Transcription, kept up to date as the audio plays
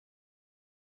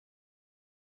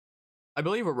I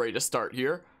believe we're ready to start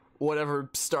here. Whatever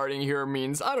starting here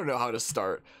means, I don't know how to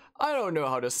start. I don't know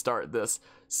how to start this.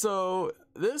 So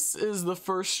this is the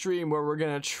first stream where we're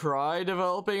gonna try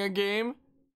developing a game,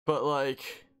 but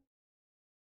like,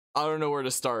 I don't know where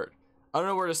to start. I don't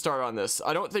know where to start on this.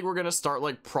 I don't think we're gonna start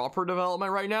like proper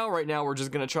development right now. Right now we're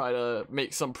just gonna try to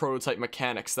make some prototype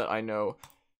mechanics that I know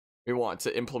we want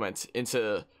to implement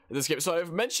into this game. So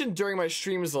I've mentioned during my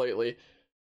streams lately,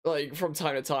 like from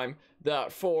time to time,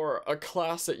 that for a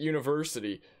class at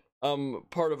university, I'm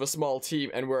part of a small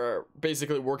team and we're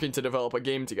basically working to develop a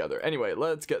game together. Anyway,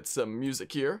 let's get some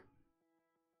music here.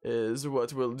 Is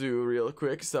what we'll do real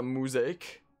quick. Some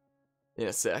music in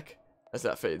a sec as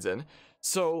that fades in.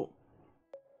 So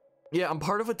yeah, I'm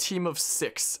part of a team of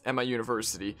 6 at my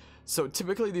university. So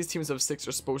typically these teams of 6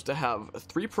 are supposed to have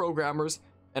 3 programmers,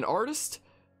 an artist,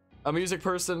 a music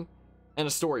person, and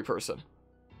a story person.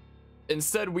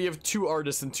 Instead, we have 2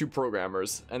 artists and 2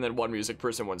 programmers, and then 1 music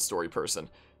person, 1 story person.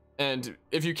 And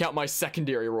if you count my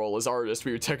secondary role as artist,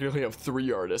 we would technically have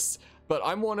 3 artists. But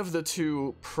I'm one of the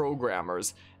 2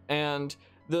 programmers, and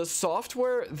the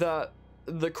software that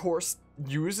the course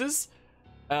uses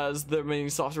as the main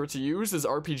software to use is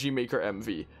RPG Maker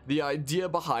MV. The idea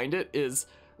behind it is,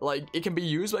 like, it can be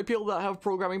used by people that have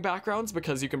programming backgrounds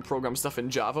because you can program stuff in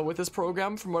Java with this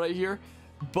program, from what I hear.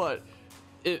 But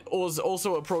it was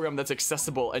also a program that's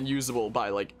accessible and usable by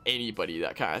like anybody,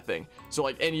 that kind of thing. So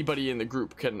like anybody in the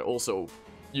group can also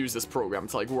use this program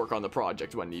to like work on the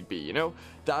project when need be, you know?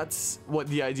 That's what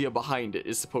the idea behind it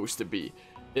is supposed to be.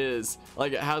 Is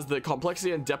like, it has the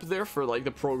complexity and depth there for like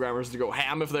the programmers to go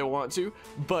ham if they want to,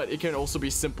 but it can also be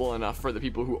simple enough for the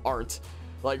people who aren't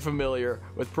like familiar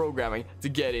with programming to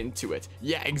get into it.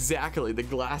 Yeah, exactly. The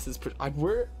glasses I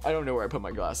don't know where I put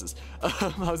my glasses.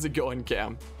 How's it going,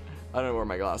 Cam? I don't know where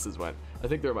my glasses went. I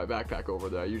think they're in my backpack over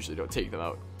there. I usually don't take them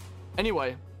out.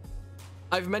 Anyway,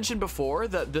 I've mentioned before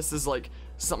that this is like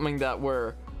something that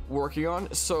we're working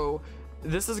on. So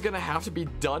this is gonna have to be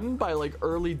done by like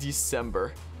early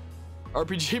December.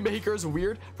 RPG Maker is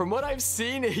weird. From what I've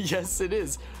seen, yes it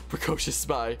is. Precocious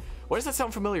Spy. Why does that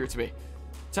sound familiar to me?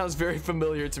 It sounds very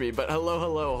familiar to me, but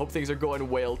hello. Hope things are going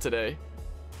well today.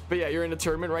 But yeah, you're in a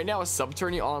tournament right now, a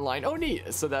sub-tourney online. Oh,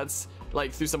 neat. So that's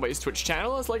like through somebody's Twitch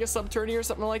channel as like a sub-tourney or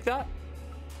something like that?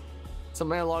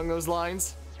 Something along those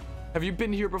lines? Have you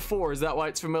been here before? Is that why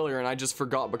it's familiar and I just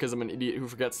forgot because I'm an idiot who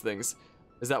forgets things?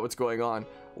 Is that what's going on?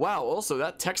 Wow, also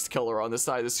that text color on the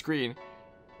side of the screen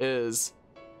is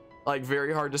like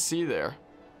very hard to see there.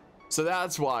 So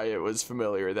that's why it was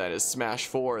familiar then, is Smash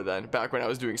 4 then, back when I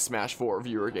was doing Smash 4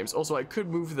 viewer games. Also, I could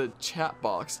move the chat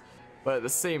box, but at the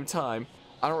same time,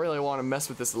 I don't really want to mess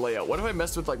with this layout. What if I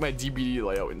messed with like my DBD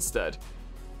layout instead?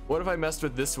 What if I messed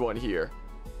with this one here?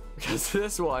 Because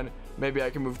this one, maybe I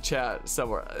can move chat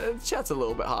somewhere. Chat's a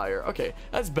little bit higher. Okay,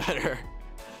 that's better.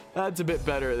 That's a bit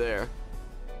better there.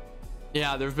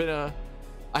 Yeah, there've been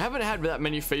I haven't had that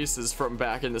many faces from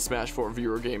back in the Smash 4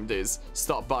 viewer game days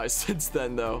stop by since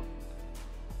then though.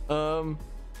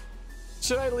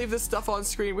 Should I leave this stuff on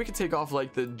screen? We could take off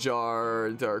like the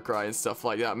jar, Darkrai and stuff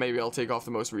like that. Maybe I'll take off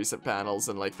the most recent panels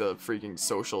and like the freaking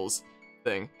socials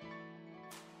thing.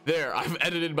 There, I've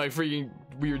edited my freaking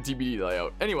weird DBD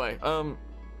layout. Anyway,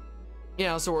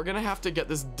 yeah, so we're gonna have to get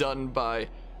this done by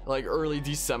like early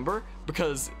December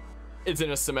because it's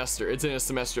in a semester. It's in a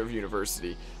semester of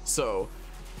university. So,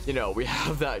 you know, we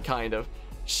have that kind of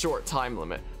short time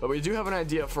limit. But we do have an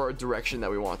idea for a direction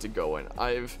that we want to go in.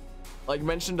 I've like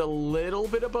mentioned a little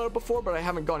bit about it before, but I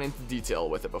haven't gone into detail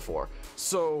with it before.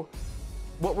 So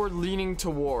what we're leaning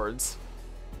towards,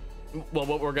 well,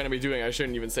 what we're going to be doing, I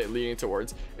shouldn't even say leaning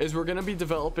towards, is we're going to be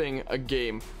developing a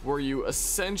game where you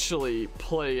essentially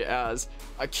play as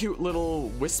a cute little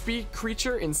wispy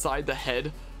creature inside the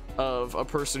head of a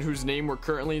person whose name we're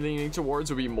currently leaning towards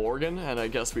would be Morgan, and I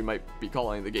guess we might be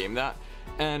calling the game that.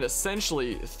 And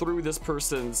essentially through this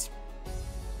person's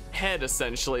head,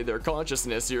 essentially their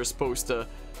consciousness, you're supposed to,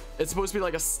 it's supposed to be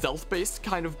like a stealth based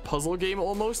kind of puzzle game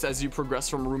almost, as you progress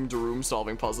from room to room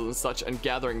solving puzzles and such, and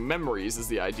gathering memories is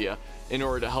the idea in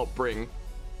order to help bring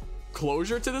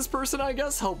closure to this person, I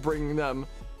guess, help bring them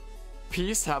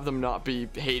peace, have them not be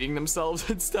hating themselves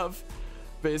and stuff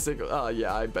basically.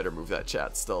 Yeah, I better move that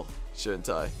chat still, shouldn't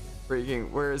I?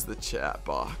 Freaking, where is the chat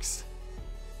box?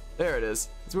 There it is.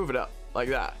 Let's move it up like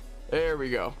that. There we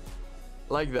go,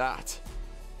 like that.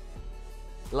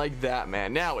 Like that,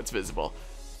 man. Now it's visible.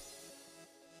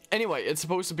 Anyway, it's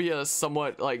supposed to be a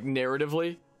somewhat like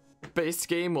narratively based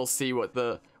game. We'll see what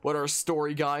our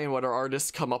story guy and what our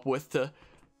artists come up with to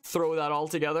throw that all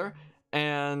together.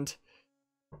 And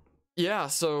yeah,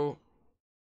 so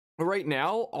right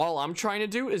now, all I'm trying to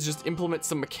do is just implement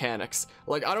some mechanics.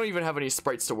 Like, I don't even have any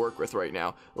sprites to work with right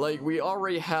now. Like, we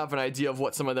already have an idea of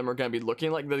what some of them are going to be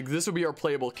looking like. This would be our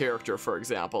playable character, for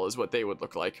example, is what they would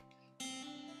look like.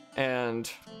 And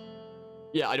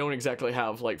yeah, I don't exactly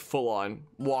have like full-on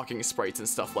walking sprites and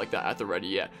stuff like that at the ready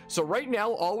yet. So right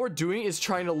now, all we're doing is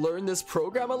trying to learn this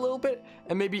program a little bit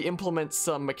and maybe implement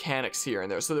some mechanics here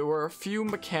and there. So there were a few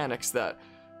mechanics that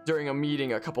during a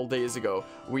meeting a couple days ago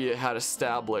we had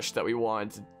established that we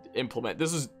wanted to implement.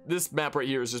 This map right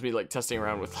here is just me like testing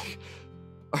around with like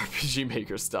RPG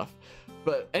Maker stuff.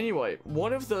 But anyway,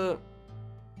 one of the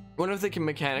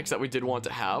mechanics that we did want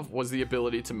to have was the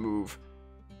ability to move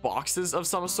boxes of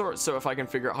some sort. So if I can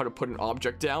figure out how to put an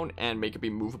object down and make it be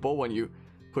movable when you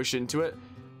push into it,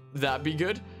 that'd be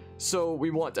good. So we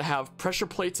want to have pressure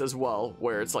plates as well,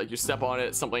 where it's like you step on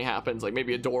it, something happens, like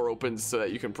maybe a door opens so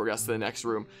that you can progress to the next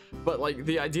room. But like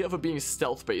the idea of it being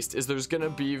stealth based is there's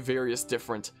gonna be various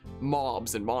different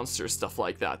mobs and monsters, stuff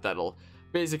like that, that'll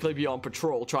basically be on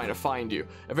patrol trying to find you.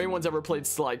 If anyone's ever played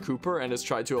Sly Cooper and has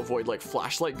tried to avoid like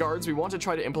flashlight guards, we want to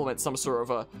try to implement some sort of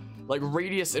a like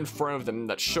radius in front of them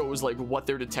that shows like what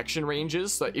their detection range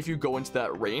is, so that if you go into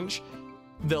that range,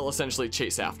 they'll essentially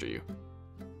chase after you,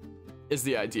 is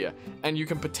the idea. And you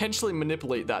can potentially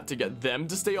manipulate that to get them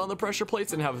to stay on the pressure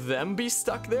plates and have them be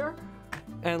stuck there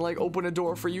and like open a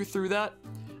door for you through that.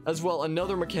 As well,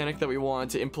 another mechanic that we wanted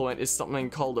to implement is something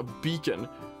called a beacon,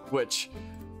 which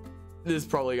this is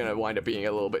probably going to wind up being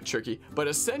a little bit tricky, but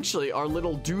essentially our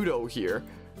little Dudo here,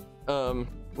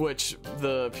 which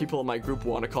the people in my group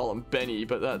want to call him Benny,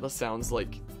 but that sounds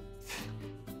like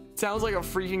a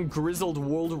freaking grizzled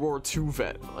World War II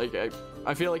vet. Like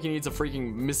I feel like he needs a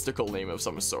freaking mystical name of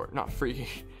some sort, not freaking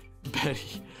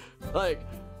Benny. Like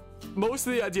most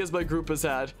of the ideas my group has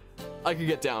had, I could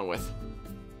get down with,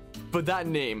 but that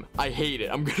name, I hate it.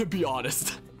 I'm gonna be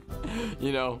honest.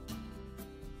 You know.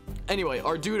 Anyway,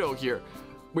 our Dudo here,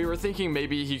 we were thinking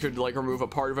maybe he could like remove a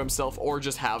part of himself or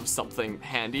just have something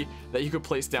handy that you could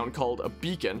place down called a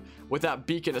beacon, with that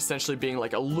beacon essentially being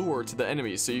like a lure to the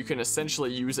enemies, so you can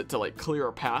essentially use it to like clear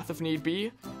a path if need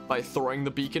be by throwing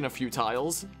the beacon a few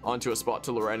tiles onto a spot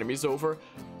to lure enemies over,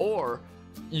 or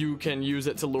you can use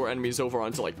it to lure enemies over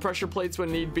onto like pressure plates when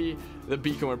need be. The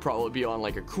beacon would probably be on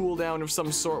like a cooldown of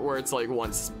some sort, where it's like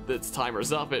once its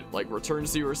timer's up, it like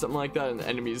returns to you or something like that, and the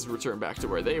enemies return back to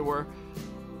where they were.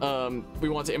 We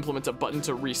want to implement a button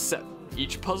to reset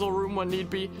each puzzle room when need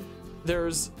be.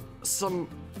 There's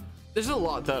a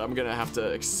lot that I'm gonna have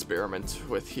to experiment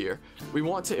with here. We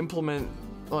want to implement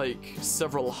like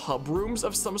several hub rooms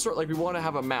of some sort. Like we want to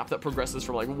have a map that progresses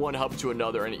from like one hub to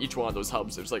another, and each one of those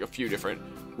hubs there's like a few different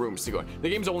rooms to go in. The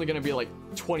game's only going to be like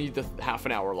 20 to half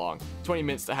an hour long, 20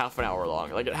 minutes to half an hour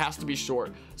long. Like it has to be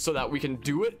short so that we can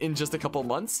do it in just a couple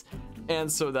months, and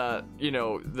so that, you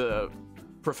know, the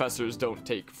professors don't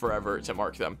take forever to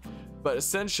mark them. But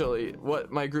essentially what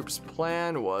my group's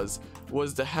plan was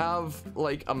to have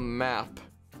like a map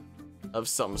of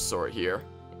some sort here.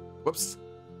 Whoops.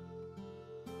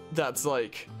 That's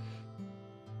like,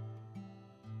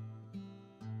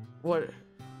 what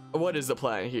is the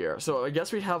plan here? So I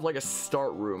guess we'd have like a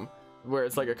start room where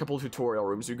it's like a couple of tutorial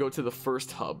rooms. You go to the first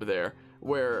hub there,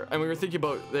 where, and we were thinking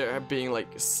about there being like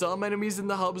some enemies in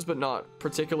the hubs, but not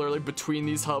particularly. Between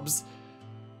these hubs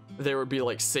there would be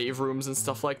like save rooms and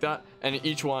stuff like that, and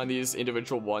each one of these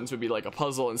individual ones would be like a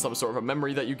puzzle and some sort of a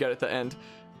memory that you get at the end.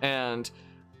 And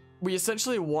we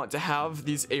essentially want to have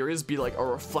these areas be like a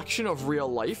reflection of real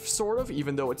life, sort of,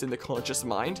 even though it's in the conscious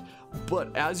mind.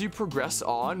 But as you progress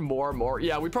on more and more,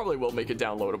 yeah, we probably will make it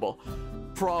downloadable.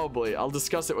 Probably. I'll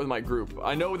discuss it with my group.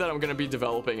 I know that I'm going to be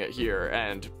developing it here,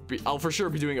 and I'll for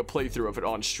sure be doing a playthrough of it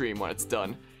on stream when it's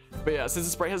done. But yeah, since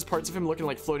the sprite has parts of him looking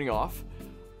like floating off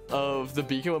of the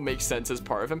beacon, would make sense as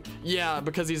part of him. Yeah,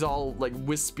 because he's all like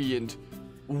wispy and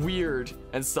weird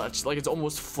and such. Like it's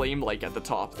almost flame-like at the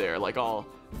top there, like all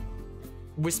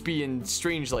wispy and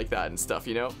strange like that and stuff,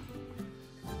 you know.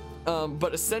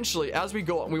 But essentially, as we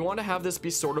go on, we want to have this be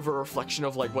sort of a reflection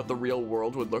of like what the real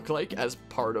world would look like as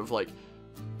part of like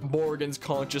Morgan's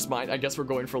conscious mind. I guess we're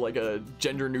going for like a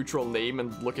gender neutral name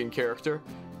and looking character,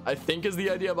 I think, is the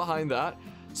idea behind that.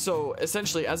 So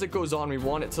essentially, as it goes on, we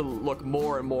want it to look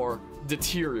more and more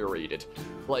deteriorated.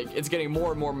 Like it's getting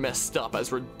more and more messed up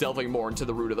as we're delving more into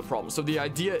the root of the problem. So the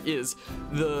idea is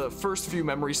the first few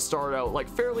memories start out like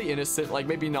fairly innocent, like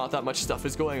maybe not that much stuff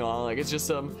is going on, like it's just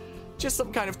some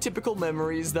kind of typical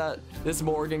memories that this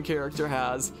Morgan character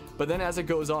has. But then as it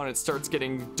goes on, it starts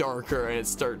getting darker, and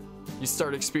you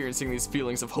start experiencing these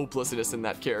feelings of hopelessness in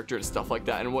that character and stuff like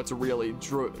that, and what's really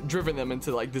driven them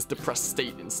into like this depressed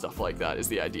state and stuff like that is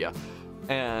the idea.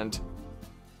 And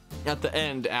at the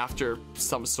end, after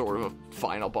some sort of a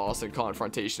final boss and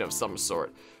confrontation of some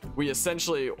sort, we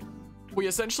essentially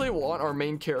want our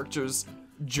main character's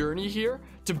journey here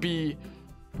to be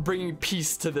bringing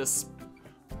peace to this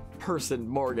person,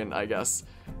 Morgan, I guess.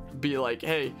 Be like,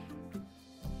 hey,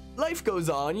 life goes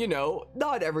on, you know,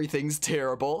 not everything's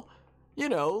terrible, you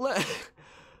know,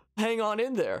 hang on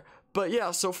in there. But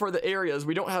yeah, so for the areas,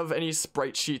 we don't have any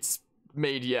sprite sheets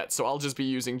made yet, so I'll just be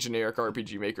using generic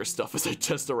RPG Maker stuff as I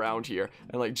test around here,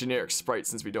 and like generic sprites,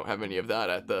 since we don't have any of that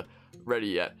at the ready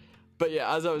yet. But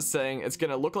yeah, as I was saying, it's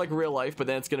gonna look like real life, but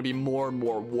then it's gonna be more and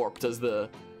more warped as the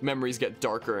memories get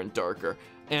darker and darker.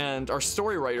 And our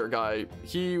story writer guy,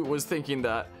 he was thinking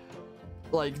that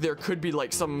like there could be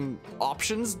like some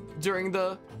options during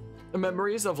the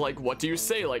memories of like, what do you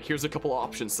say, like here's a couple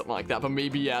options, something like that. But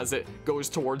maybe as it goes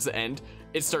towards the end,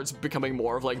 it starts becoming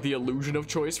more of like the illusion of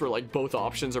choice, where like both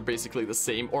options are basically the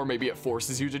same, or maybe it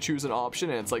forces you to choose an option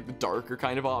and it's like the darker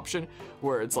kind of option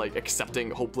where it's like accepting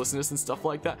hopelessness and stuff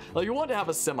like that. Like you want to have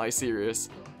a semi-serious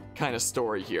kind of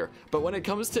story here, but when it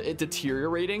comes to it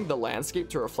deteriorating the landscape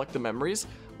to reflect the memories,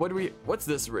 what's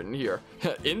this written here?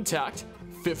 Intact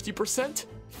 50%?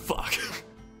 Fuck.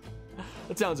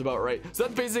 That sounds about right. So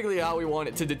that's basically how we want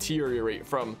it to deteriorate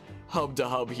from hub to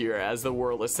hub here, as the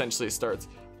world essentially starts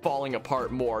falling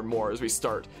apart more and more as we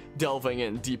start delving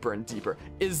in deeper and deeper,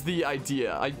 is the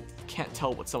idea. I can't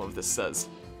tell what some of this says.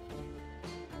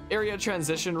 Area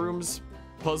transition rooms,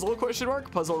 puzzle question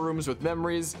mark, puzzle rooms with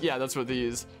memories. Yeah, that's what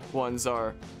these ones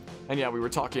are. And yeah, we were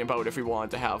talking about if we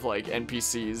wanted to have like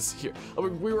NPCs here.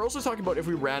 We were also talking about if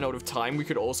we ran out of time, we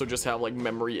could also just have like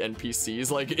memory NPCs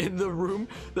like in the room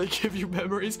that give you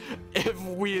memories. If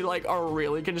we like are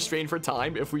really constrained for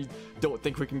time, if we don't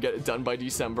think we can get it done by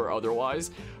December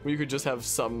otherwise, we could just have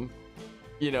some,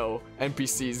 you know,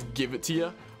 NPCs give it to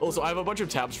you. Also, I have a bunch of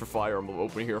tabs for Fire Emblem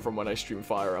open here from when I stream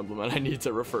Fire Emblem, and I need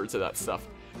to refer to that stuff.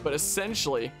 But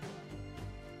essentially,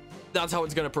 that's how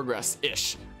it's gonna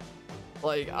progress-ish.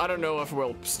 Like, I don't know if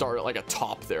we'll start at like a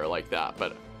top there like that,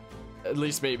 but at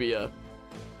least maybe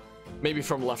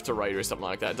from left to right or something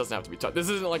like that. It doesn't have to be top. This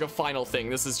isn't like a final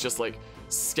thing. This is just like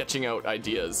sketching out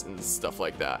ideas and stuff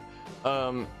like that.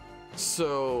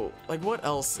 So like what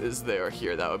else is there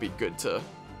here that would be good to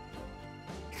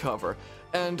cover?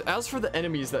 And as for the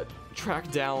enemies that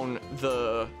track down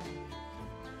the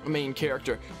main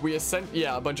character, we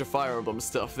yeah, a bunch of Fire Emblem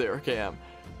stuff there, Cam.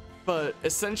 But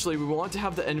essentially, we want to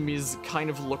have the enemies kind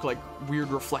of look like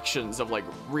weird reflections of like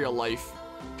real life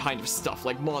kind of stuff,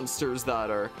 like monsters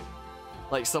that are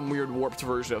like some weird warped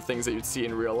version of things that you'd see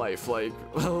in real life. Like,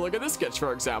 look at this sketch,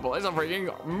 for example. It's a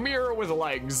freaking mirror with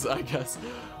legs, I guess.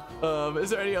 Is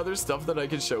there any other stuff that I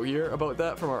can show here about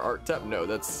that from our art tab? No,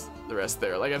 that's the rest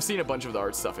there. Like, I've seen a bunch of the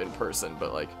art stuff in person,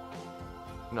 but like,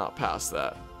 not past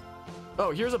that.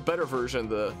 Oh, here's a better version of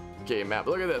the game map.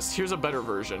 Look at this. Here's a better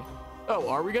version. Oh,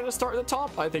 are we gonna start at the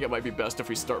top? I think it might be best if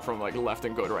we start from like left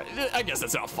and go to right. I guess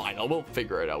it's not final. We'll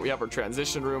figure it out. We have our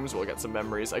transition rooms. We'll get some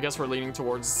memories. I guess we're leaning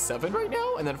towards 7 right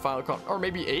now, and then final or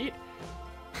maybe 8.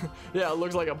 Yeah, it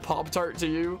looks like a Pop-Tart to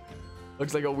you.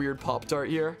 Looks like a weird Pop-Tart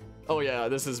here. Oh yeah,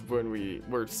 this is when we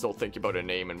were still thinking about a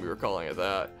name and we were calling it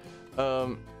that.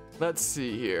 Let's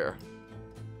see here.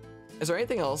 Is there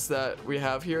anything else that we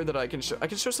have here that I can show? I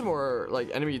can show some more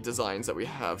like enemy designs that we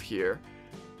have here.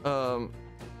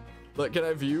 Like, can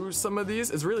I view some of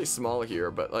these? It's really small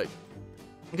here, but like,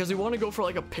 because we want to go for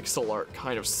like a pixel art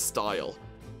kind of style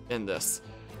in this.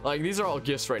 Like, these are all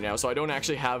GIFs right now, so I don't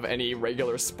actually have any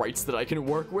regular sprites that I can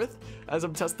work with as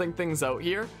I'm testing things out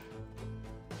here.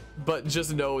 But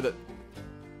just know that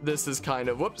this is kind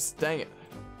of, whoops, dang it,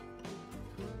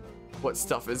 what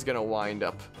stuff is gonna wind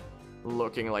up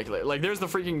looking like. Like, there's the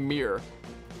freaking mirror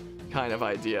kind of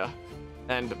idea.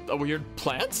 And a weird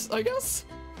plant, I guess?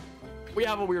 We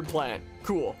have a weird plant.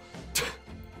 Cool.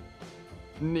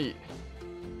 Neat.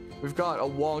 We've got a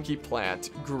wonky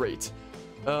plant. Great.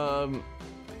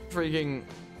 Freaking,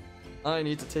 I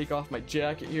need to take off my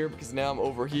jacket here because now I'm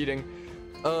overheating.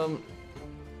 The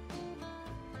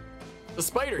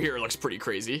spider here looks pretty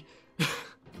crazy.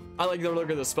 I like the look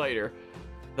of the spider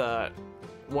that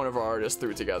one of our artists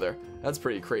threw together. That's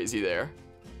pretty crazy there.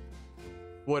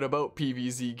 What about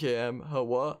PVZ Cam?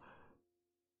 What?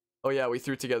 Oh yeah, we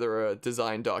threw together a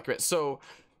design document. So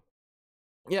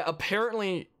yeah,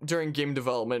 apparently during game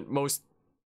development, most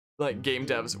like game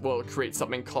devs will create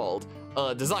something called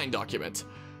a design document,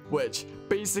 which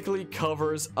basically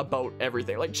covers about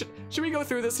everything. Like, should we go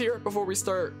through this here before we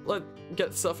start?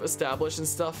 Get stuff established and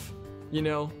stuff, you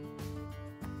know?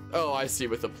 Oh, I see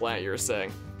with the plant you're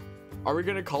saying. Are we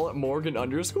gonna call it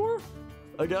Morgan_?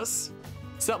 I guess?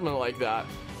 Something like that.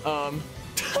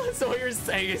 So what you're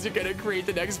saying is you're gonna create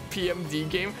the next PMD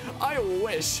game? I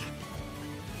wish.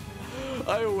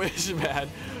 I wish, man.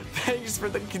 Thanks for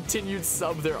the continued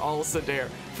sub there, Alcadair,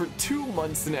 for 2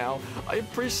 months now. I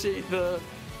appreciate the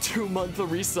 2-month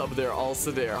resub there,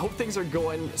 Alcadair. Hope things are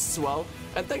going swell,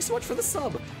 and thanks so much for the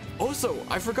sub. Also,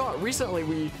 I forgot, recently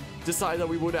we decided that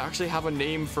we would actually have a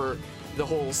name for the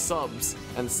whole subs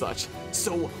and such.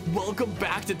 So welcome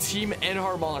back to Team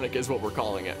Enharmonic is what we're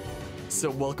calling it. So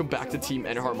welcome back to Team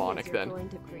Enharmonic then. Going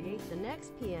to create the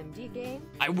next PMD game?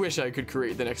 I wish I could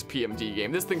create the next PMD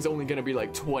game. This thing's only gonna be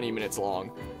like 20 minutes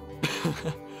long.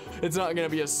 It's not gonna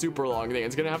be a super long thing.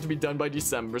 It's gonna have to be done by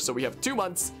December, so we have 2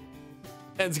 months,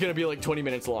 and it's gonna be like 20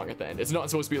 minutes long at the end. It's not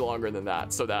supposed to be longer than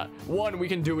that, so that 1, we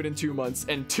can do it in 2 months,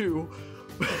 and 2,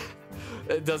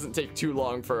 it doesn't take too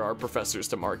long for our professors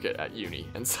to market at uni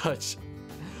and such.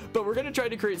 But we're gonna try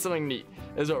to create something neat,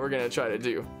 is what we're gonna try to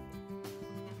do.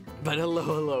 But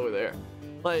hello there.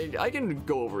 Like, I can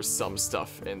go over some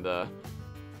stuff in the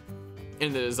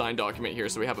design document here,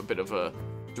 so we have a bit of a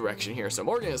direction here. So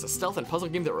Morgan is a stealth and puzzle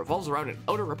game that revolves around an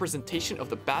outer representation of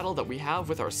the battle that we have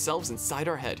with ourselves inside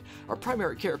our head. Our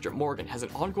primary character, Morgan, has an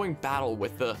ongoing battle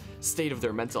with the state of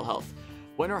their mental health.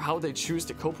 When or how they choose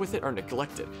to cope with it are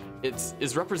neglected. It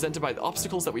is represented by the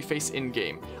obstacles that we face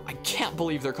in-game. I can't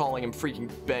believe they're calling him freaking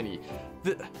Benny.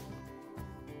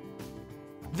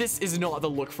 This is not the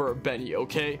look for a Benny,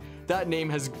 okay? That name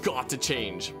has got to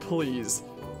change, please.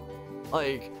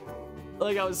 Like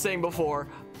I was saying before,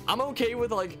 I'm okay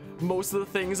with like most of the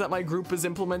things that my group is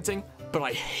implementing, but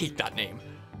I hate that name.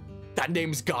 That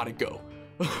name's gotta go,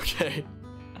 okay?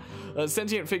 A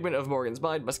sentient figment of Morgan's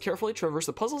mind must carefully traverse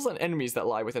the puzzles and enemies that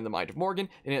lie within the mind of Morgan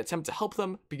in an attempt to help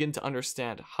them begin to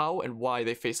understand how and why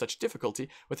they face such difficulty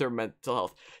with their mental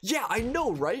health. Yeah, I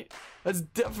know, right? That's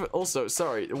definitely. Also,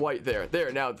 sorry, white there.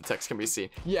 There, now the text can be seen.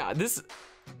 Yeah, this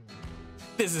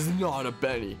is not a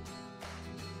Benny.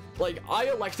 Like, I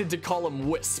elected to call him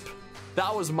Wisp.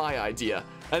 That was my idea.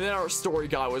 And then our story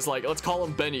guy was like, let's call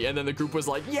him Benny. And then the group was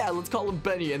like, yeah, let's call him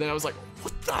Benny. And then I was like,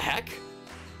 what the heck?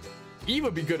 Eve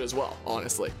would be good as well,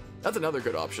 honestly. That's another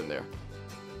good option there.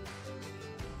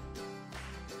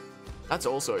 That's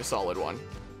also a solid one.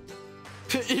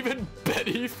 Even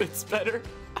Betty fits better.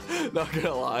 Not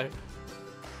gonna lie.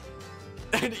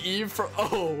 And Eve from,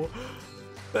 oh,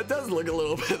 that does look a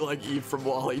little bit like Eve from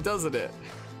WALL-E, doesn't it?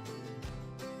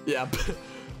 Yeah,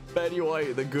 Betty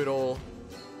White, the good old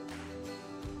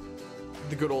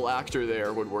actor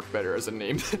there would work better as a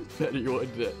name than Betty,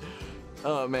 wouldn't it?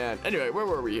 Oh man. Anyway, where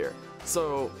were we here?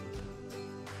 So,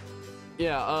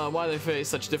 yeah, why they face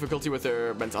such difficulty with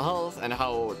their mental health and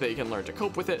how they can learn to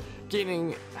cope with it,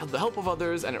 gaining the help of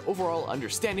others and an overall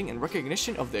understanding and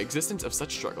recognition of the existence of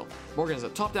such struggle. Morgan is a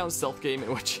top-down stealth game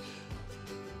in which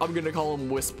I'm gonna call him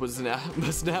Wisp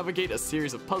must navigate a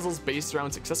series of puzzles based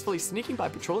around successfully sneaking by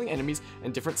patrolling enemies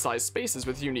in different sized spaces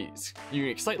with unique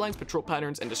sightlines, patrol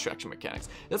patterns, and distraction mechanics.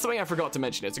 That's something I forgot to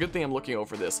mention. It's a good thing I'm looking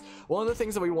over this. One of the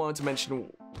things that we wanted to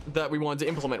mention that we wanted to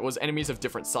implement was enemies of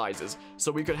different sizes.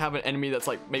 So we could have an enemy that's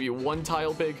like maybe 1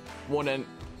 tile big,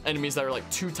 enemies that are like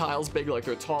 2 tiles big, like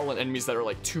they're tall, and enemies that are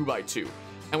like 2 by 2.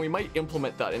 And we might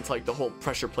implement that into like the whole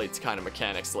pressure plates kind of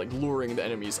mechanics, like luring the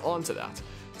enemies onto that.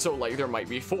 So like there might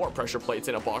be 4 pressure plates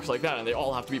in a box like that, and they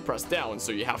all have to be pressed down,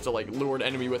 so you have to like lure an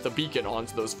enemy with a beacon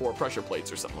onto those 4 pressure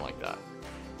plates or something like that.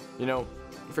 You know,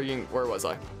 freaking, where was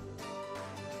I?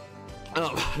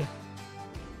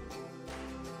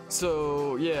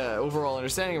 So yeah, overall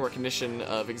understanding and recognition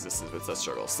of existence with such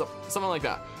struggles. So, something like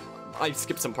that. I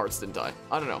skipped some parts, didn't I?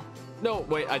 I don't know. No,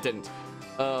 wait, I didn't.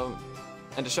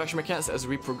 And distraction mechanics as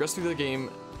we progress through the game,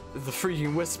 the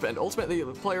freaking Wisp, and ultimately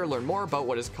the player learn more about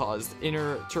what has caused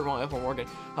inner turmoil for Morgan,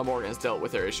 how Morgan has dealt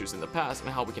with their issues in the past, and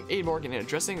how we can aid Morgan in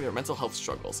addressing their mental health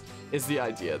struggles, is the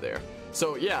idea there.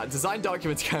 So yeah, design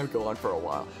documents kind of go on for a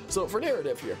while. So for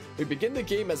narrative here, we begin the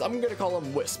game as, I'm gonna call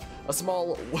him Wisp, a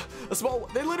small,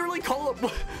 they literally call him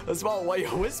a small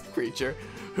white wisp creature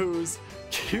whose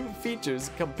cute features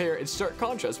compare in stark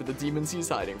contrast with the demons he's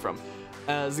hiding from.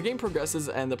 As the game progresses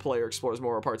and the player explores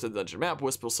more parts of the dungeon map,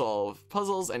 Wisp will solve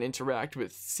puzzles and interact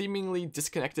with seemingly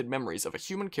disconnected memories of a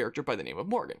human character by the name of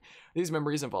Morgan. These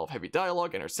memories involve heavy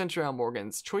dialogue and are centered around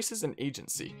Morgan's choices and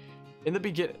agency. In the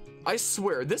beginning, I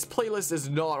swear, this playlist is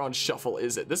not on shuffle,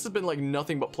 is it? This has been like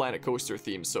nothing but Planet Coaster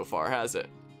themes so far, has it?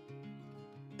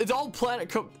 It's all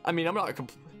I mean,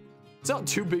 it's not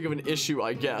too big of an issue,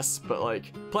 I guess, but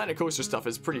like, Planet Coaster stuff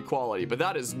is pretty quality, but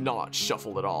that is not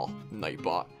shuffled at all,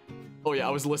 Nightbot. Oh yeah,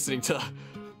 I was listening to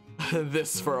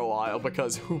this for a while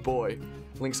because, oh boy,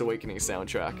 Link's Awakening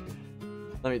soundtrack.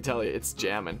 Let me tell you, it's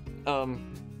jamming.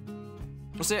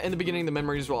 So in the beginning, the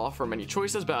memories will offer many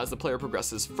choices, but as the player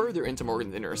progresses further into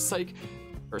Morgan's inner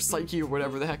psyche, or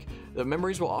whatever the heck, the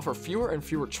memories will offer fewer and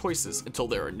fewer choices until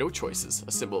there are no choices,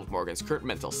 a symbol of Morgan's current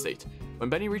mental state. When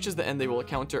Benny reaches the end, they will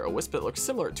encounter a wisp that looks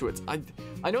similar to its...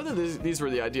 I know that these were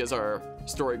the ideas our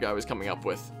story guy was coming up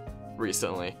with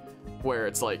recently, where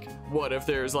it's like, what if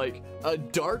there's like a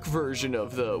dark version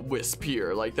of the wisp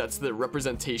here? Like that's the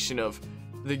representation of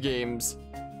the game's...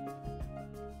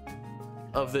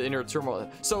 of the inner turmoil.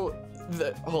 So,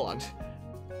 hold on.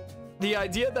 The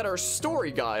idea that our story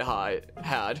guy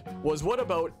had was, what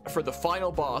about for the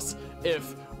final boss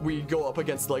if we go up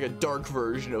against like a dark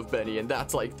version of Benny, and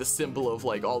that's like the symbol of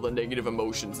like all the negative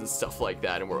emotions and stuff like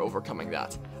that, and we're overcoming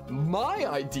that. My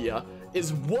idea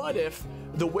is, what if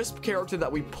the Wisp character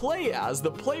that we play as, the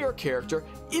player character,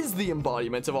 is the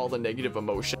embodiment of all the negative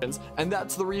emotions, and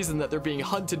that's the reason that they're being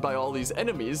hunted by all these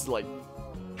enemies, like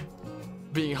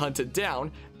being hunted down,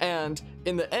 and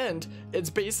in the end it's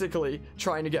basically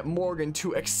trying to get Morgan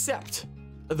to accept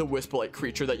the wisp-like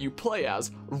creature that you play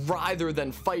as, rather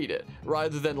than fight it,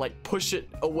 rather than like push it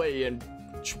away and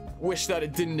wish that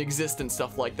it didn't exist and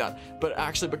stuff like that, but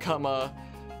actually become a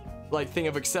like thing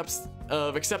of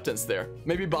acceptance there.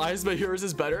 Maybe Bias by Heroes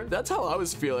is better. That's how I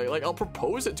was feeling. Like, I'll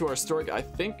propose it to our story guy.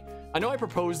 I know I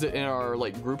proposed it in our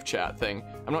like group chat thing.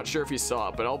 I'm not sure if he saw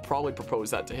it, but I'll probably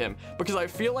propose that to him, because I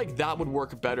feel like that would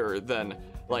work better than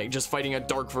like just fighting a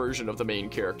dark version of the main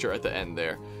character at the end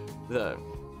there.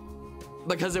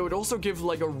 Because it would also give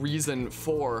like a reason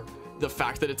for the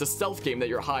fact that it's a stealth game, that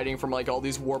you're hiding from like all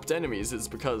these warped enemies, is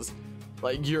because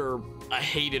like you're a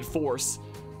hated force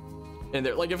in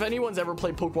there. Like if anyone's ever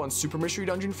played Pokemon Super Mystery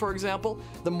Dungeon, for example,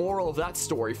 the moral of that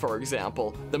story, for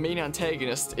example, the main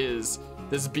antagonist is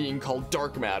this being called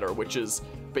Dark Matter, which is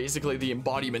basically the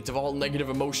embodiment of all negative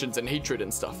emotions and hatred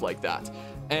and stuff like that.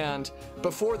 And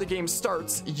before the game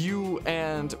starts, you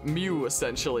and Mew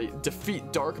essentially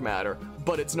defeat Dark Matter,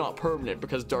 but it's not permanent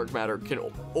because Dark Matter can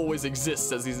always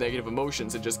exist as these negative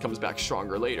emotions. It just comes back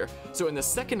stronger later. So in the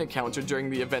second encounter during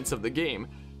the events of the game,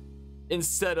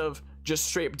 instead of just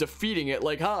straight up defeating it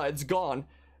like, it's gone,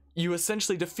 you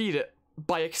essentially defeat it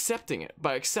by accepting it,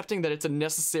 by accepting that it's a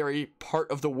necessary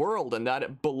part of the world and that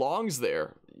it belongs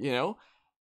there, you know?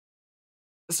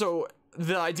 So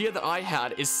the idea that I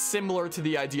had is similar to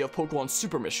the idea of Pokemon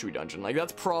Super Mystery Dungeon. Like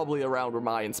that's probably around where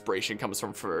my inspiration comes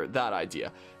from for that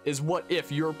idea, is what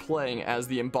if you're playing as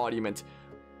the embodiment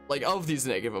like of these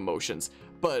negative emotions,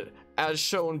 but as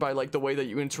shown by like the way that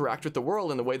you interact with the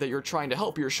world and the way that you're trying to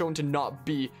help, you're shown to not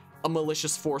be a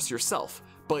malicious force yourself,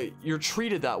 but you're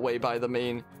treated that way by the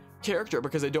main character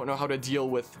because they don't know how to deal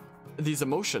with these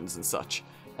emotions and such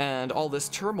and all this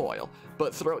turmoil.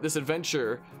 But throughout this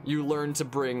adventure you learn to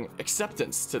bring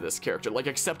acceptance to this character, like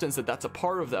acceptance that that's a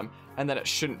part of them and that it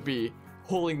shouldn't be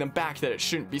holding them back, that it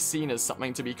shouldn't be seen as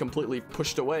something to be completely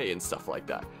pushed away and stuff like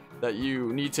that, that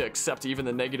you need to accept even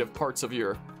the negative parts of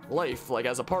your life like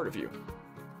as a part of you.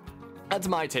 That's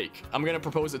my take. I'm gonna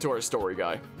propose it to our story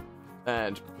guy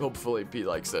and hopefully he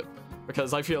likes it,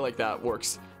 because I feel like that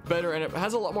works better and it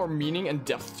has a lot more meaning and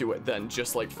depth to it than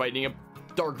just like fighting a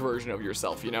dark version of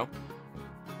yourself, you know?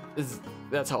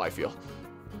 That's how I feel.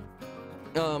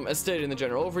 As stated in the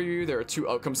general overview, there are two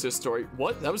outcomes to this story.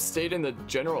 What? That was stated in the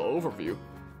general overview.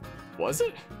 Was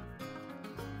it?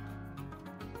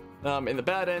 In the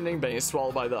bad ending, Benny is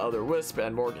swallowed by the other Wisp,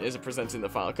 and Morgan is presented in the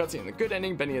final cutscene. In the good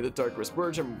ending, Benny and the Dark Wisp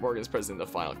merge, and Morgan is present in the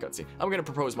final cutscene. I'm gonna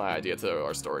propose my idea to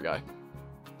our story guy.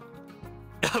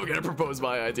 I'm gonna propose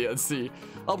my idea and see.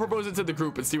 I'll propose it to the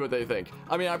group and see what they think.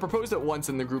 I mean, I proposed it once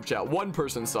in the group chat. One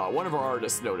person saw it. One of our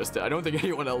artists noticed it. I don't think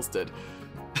anyone else did.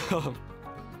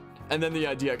 And then the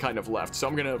idea kind of left. So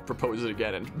I'm gonna propose it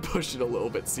again and push it a little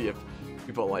bit, see if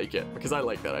people like it, because I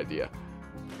like that idea.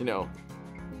 You know.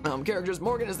 Characters.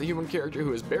 Morgan is the human character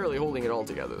who is barely holding it all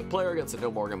together. The player gets to know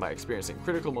Morgan by experiencing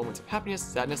critical moments of happiness,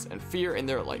 sadness, and fear in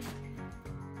their life.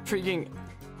 Intriguing,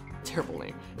 terrible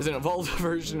name, is an evolved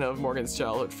version of Morgan's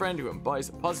childhood friend who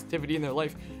embodies positivity in their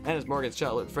life, and as Morgan's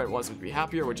childhood friend wants him to be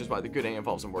happier, which is why the good ending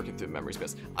involves him working through the memories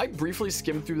missed. I briefly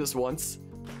skimmed through this once,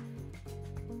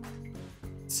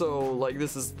 so like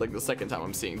this is like the second time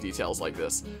I'm seeing details like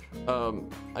this.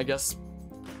 I guess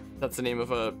that's the name of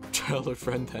a childhood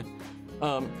friend then.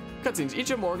 Cutscenes.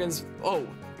 Each of Morgan's... Oh.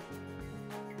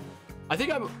 I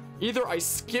think I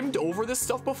skimmed over this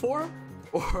stuff before,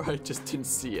 or I just didn't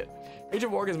see it. Each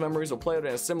of Morgan's memories will play out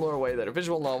in a similar way that a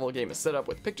visual novel game is set up,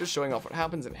 with pictures showing off what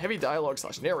happens and heavy dialogue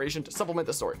 / narration to supplement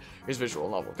the story. Here's visual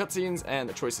novel cutscenes and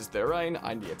the choices therein.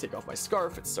 I need to take off my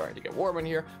scarf. It's starting to get warm in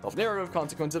here. Of narrative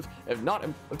consequences if not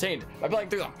obtained by playing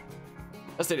through them.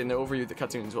 As stated in the overview, the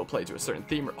cutscenes will play to a certain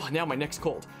theme. Oh, now my next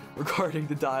cold. Regarding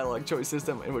the dialogue choice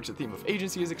system, in which the theme of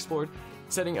agency is explored,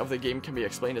 the setting of the game can be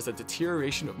explained as a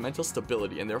deterioration of mental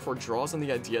stability, and therefore draws on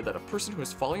the idea that a person who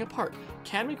is falling apart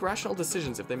can make rational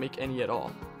decisions if they make any at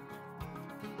all.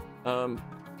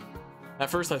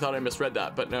 At first I thought I misread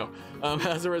that, but no.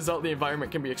 As a result, the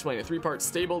environment can be explained in 3 parts: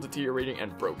 stable, deteriorating,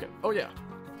 and broken. Oh yeah.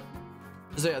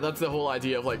 So yeah, that's the whole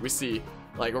idea of like we see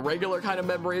like regular kind of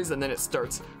memories, and then it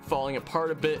starts falling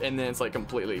apart a bit, and then it's like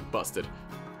completely busted.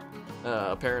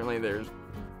 Apparently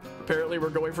we're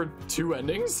going for 2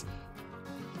 endings.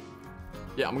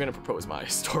 Yeah, I'm gonna propose my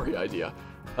story idea.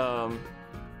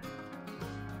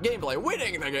 Gameplay: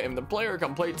 winning the game. The player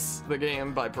completes the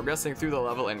game by progressing through the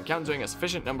level and encountering a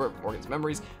sufficient number of Morgan's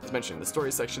memories. As mentioned in the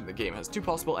story section, the game has 2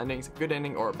 possible endings: a good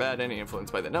ending or a bad ending,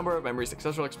 influenced by the number of memories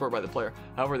successfully explored by the player.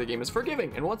 However, the game is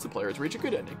forgiving and wants the player to reach a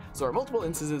good ending. So there are multiple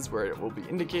instances where it will be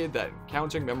indicated that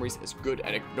encountering memories is good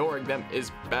and ignoring them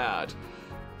is bad.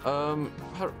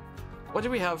 What do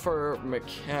we have for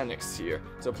mechanics here?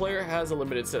 So player has a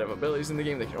limited set of abilities in the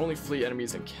game. They can only flee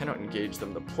enemies and cannot engage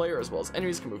them. The player, as well as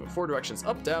enemies, can move in 4 directions: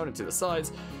 up, down, and to the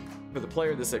sides. For the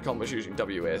player, this set comes using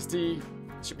WASD.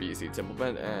 It should be easy to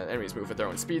implement, and enemies move at their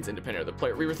own speeds independent of the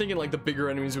player. We were thinking like the bigger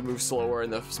enemies would move slower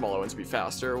and the smaller ones would be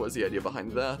faster, was the idea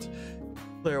behind that.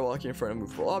 Player walking in front of a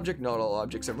movable object. Not all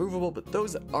objects are movable, but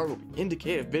those that are will be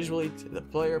indicated visually to the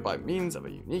player by means of a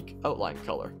unique outline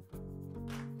color.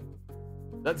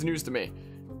 That's news to me.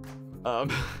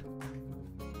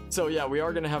 So yeah, we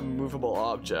are gonna have movable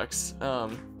objects.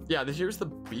 Yeah, here's the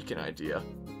beacon idea.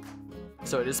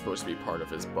 So it is supposed to be part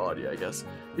of his body, I guess.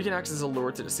 Beacon acts as a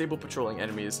lure to disable patrolling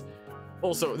enemies.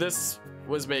 Also, this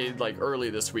was made like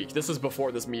early this week. This was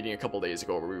before this meeting a couple days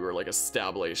ago where we were like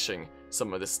establishing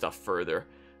some of this stuff further.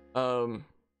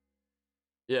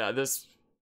 Yeah, there's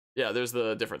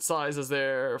the different sizes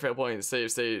there. Fail point, save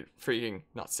state,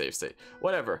 not save state,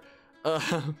 whatever.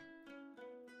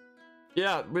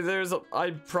 Yeah, but I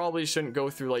probably shouldn't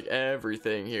go through like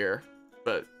everything here,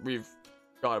 but we've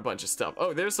got a bunch of stuff.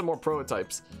 Oh, there's some more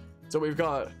prototypes. So we've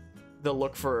got the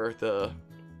look for the,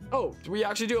 oh, we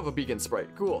actually do have a beacon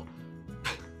sprite. Cool.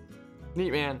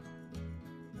 Neat, man.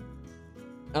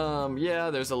 Yeah,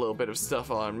 there's a little bit of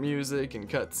stuff on music and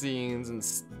cutscenes and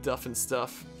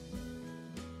stuff.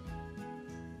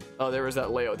 Oh, there was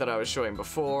that layout that I was showing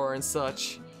before and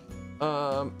such.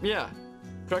 Yeah.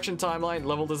 Production timeline,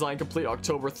 level design complete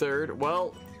October 3rd.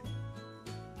 Well,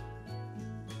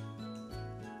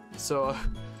 so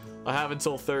I have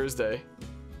until Thursday.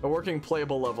 A working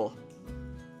playable level.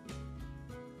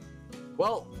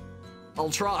 Well, I'll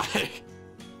try.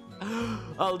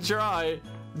 I'll try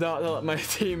not to let my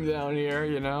team down here,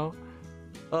 you know?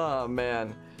 Oh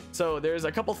man. So there's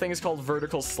a couple things called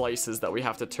vertical slices that we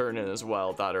have to turn in as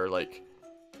well that are like,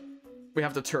 we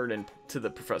have to turn into the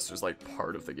professor's like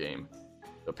part of the game.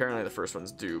 Apparently the first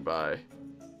one's due by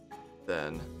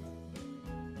then.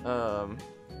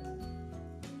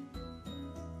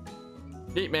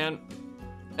 Neat, man.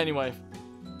 Anyway,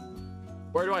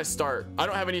 where do I start? I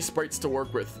don't have any sprites to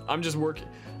work with. I'm just working.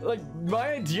 Like,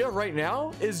 my idea right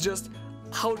now is just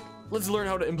let's learn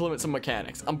how to implement some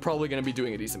mechanics. I'm probably gonna be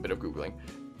doing a decent bit of Googling.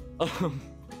 How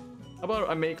about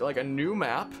I make like a new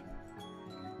map?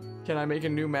 Can I make a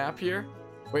new map here?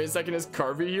 Wait a second, is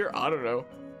Carvey here? I don't know.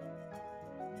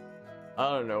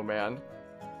 I don't know, man.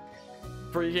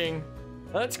 Freaking.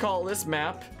 Let's call this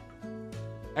map.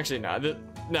 Actually, nah,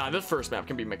 the first map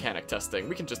can be mechanic testing.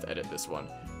 We can just edit this one.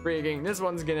 Freaking, this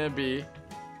one's gonna be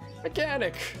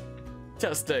mechanic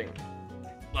testing.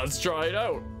 Let's try it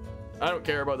out. I don't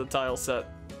care about the tile set.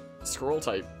 Scroll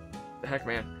type. The heck,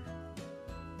 man.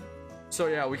 So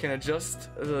yeah, we can adjust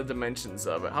the dimensions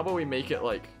of it. How about we make it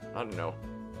like, I don't know.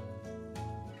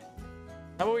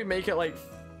 How about we make it like,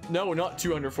 no, not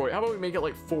 240. How about we make it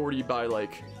like 40 by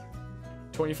like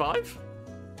 25?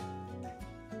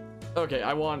 Okay,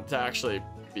 I want to actually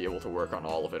be able to work on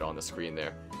all of it on the screen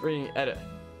there. Bring edit.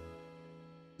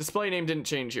 Display name didn't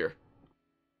change here.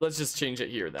 Let's just change it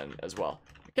here then as well.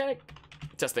 Mechanic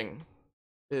testing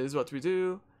is what we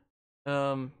do.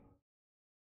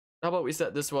 How about we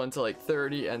set this one to like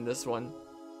 30 and this one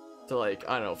to like,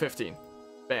 I don't know, 15.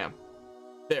 Bam.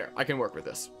 There, I can work with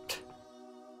this.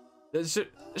 Should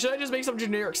I just make some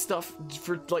generic stuff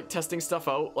for like testing stuff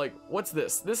out? Like, what's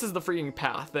this? This is the freaking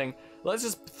path thing. Let's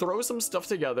just throw some stuff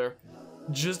together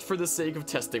just for the sake of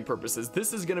testing purposes.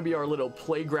 This is gonna be our little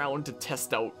playground to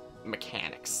test out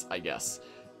mechanics, I guess.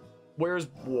 Where's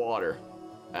water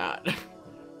at?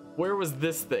 Where was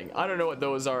this thing? I don't know what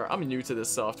those are. I'm new to this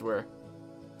software.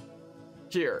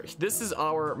 Here, this is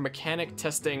our mechanic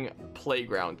testing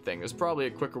playground thing. There's probably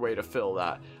a quicker way to fill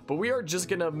that, but we are just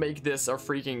gonna make this our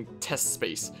freaking test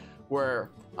space where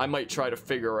I might try to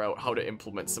figure out how to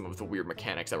implement some of the weird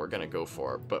mechanics that we're gonna go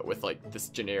for, but with like this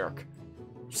generic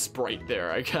sprite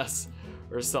there, I guess,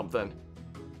 or something.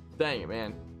 Dang it,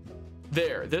 man.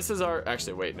 There, this is our,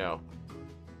 actually, wait, no.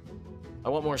 I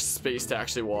want more space to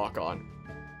actually walk on.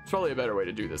 There's probably a better way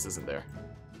to do this, isn't there?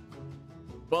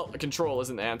 Well, control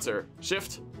isn't the answer.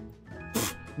 Shift?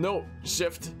 No,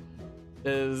 shift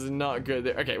is not good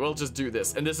there. Okay, we'll just do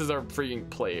this. And this is our freaking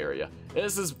play area.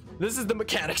 This is the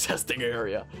mechanic testing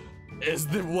area. Is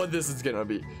what this is gonna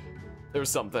be. There's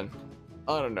something.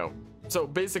 I don't know. So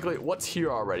basically, what's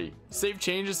here already? Save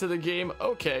changes to the game?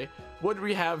 Okay. What do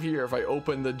we have here if I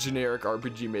open the generic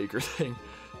RPG Maker thing?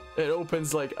 It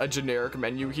opens like a generic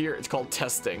menu here. It's called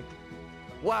testing.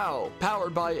 Wow,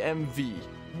 powered by MV.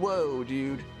 Whoa,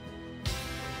 dude.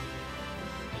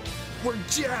 We're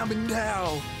jamming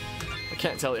now. I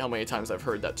can't tell you how many times I've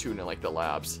heard that tune in like the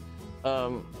labs.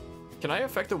 Can I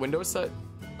affect the Windows set?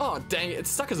 Oh, dang it, it's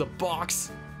stuck as a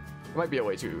box. There might be a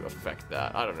way to affect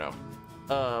that. I don't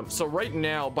know. So right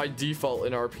now, by default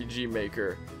in RPG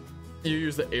Maker, you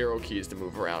use the arrow keys to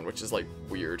move around, which is like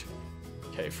weird.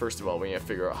 Okay, first of all, we need to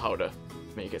figure out how to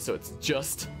make it so it's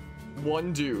just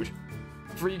one dude.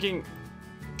 Freaking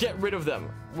get rid of them.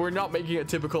 We're not making a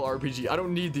typical RPG. I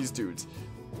don't need these dudes.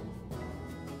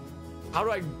 How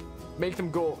do I make them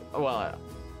go? Well,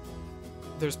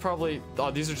 there's probably,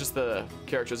 oh, these are just the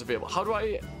characters available. How do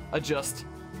I adjust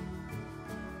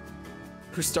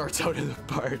who starts out in the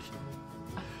party?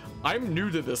 I'm new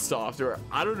to this software.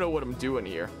 I don't know what I'm doing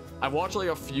here. I've watched like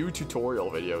a few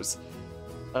tutorial videos.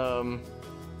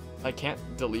 I can't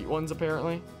delete ones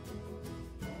apparently.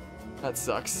 That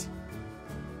sucks.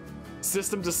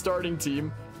 System to starting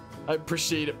team. I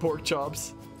appreciate it, pork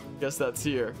chops. Guess that's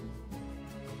here.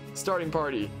 Starting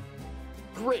party.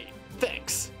 Great,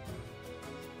 thanks.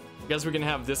 Guess we can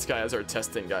have this guy as our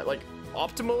testing guy. Like,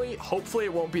 optimally, hopefully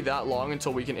it won't be that long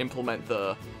until we can implement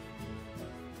that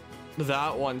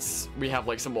once we have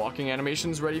like some walking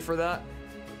animations ready for that.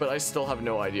 But I still have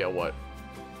no idea what,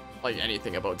 like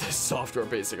anything about this software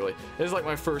basically. This is like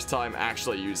my first time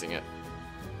actually using it.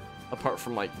 Apart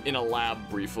from like in a lab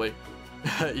briefly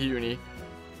at uni.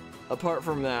 Apart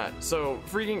from that, so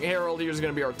freaking Harold here is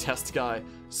gonna be our test guy.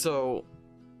 So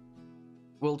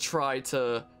we'll try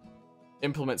to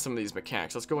implement some of these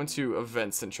mechanics. Let's go into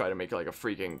events and try to make like a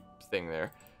freaking thing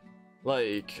there.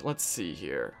 Like, let's see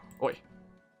here. Oi.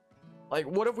 Like,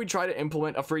 what if we try to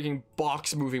implement a freaking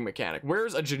box moving mechanic?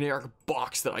 Where's a generic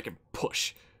box that I can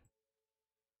push?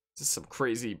 This is some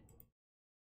crazy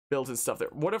built-in stuff there.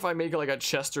 What if I make like a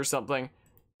chest or something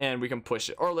and we can push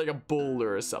it? Or like a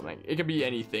boulder or something. It could be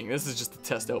anything. This is just to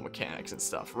test out mechanics and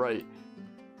stuff, right?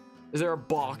 Is there a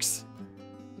box?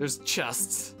 There's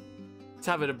chests. Let's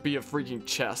have it be a freaking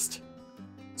chest.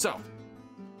 So,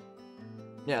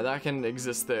 yeah, that can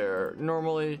exist there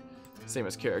normally. Same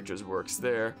as characters works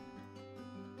there.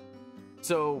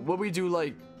 So, will we do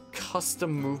like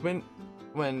custom movement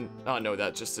when, oh no,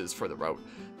 that just is for the route.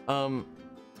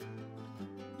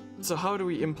 So how do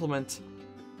we implement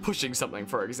pushing something,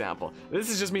 for example?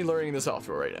 This is just me learning the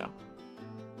software right now.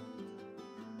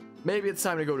 Maybe it's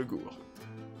time to go to Google.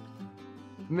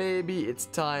 Maybe it's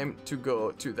time to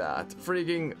go to that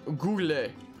freaking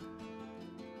Google.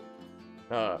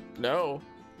 No.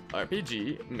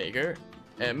 RPG Maker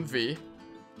MV.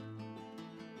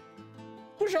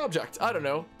 Push object. I don't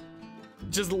know.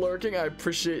 Just lurking. I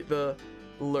appreciate the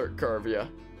lurk, Carvia.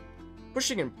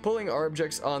 Pushing and pulling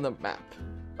objects on the map.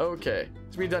 Okay.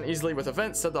 To be done easily with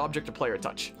events, set the object to player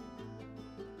touch.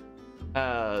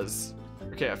 As...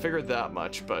 Okay, I figured that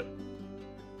much, but...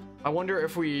 I wonder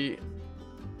if we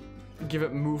give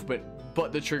it movement,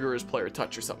 but the trigger is player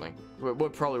touch or something.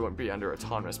 What probably wouldn't be under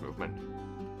autonomous movement.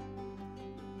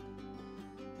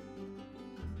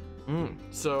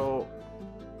 So...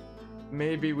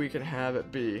 Maybe we can have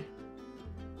it be...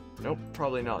 Nope,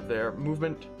 probably not there.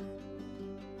 Movement.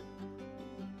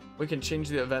 We can change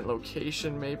the event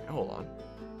location, maybe. Hold on.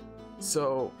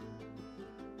 So,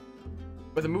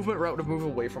 with a movement route to move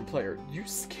away from player. You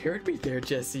scared me there,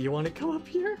 Jesse. You want to come up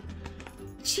here?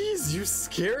 Jeez, you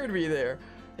scared me there.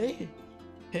 Hey,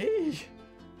 hey.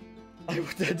 I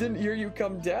didn't hear you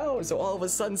come down. So all of a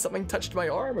sudden, something touched my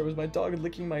arm. It was my dog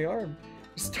licking my arm.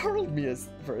 You startled me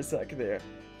for a sec there.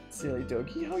 Silly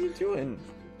doggy, how you doing?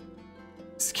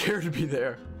 Scared me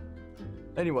there.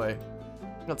 Anyway,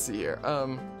 let's see here.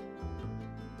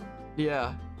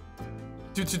 Yeah.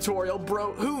 Do tutorial,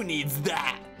 bro? Who needs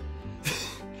that?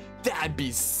 That'd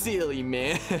be silly,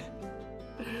 man.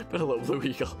 But hello, Blue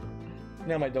Eagle.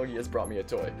 Now my doggy has brought me a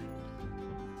toy.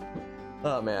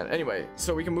 Oh man, anyway,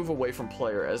 so we can move away from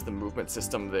player as the movement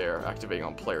system there, activating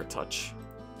on player touch.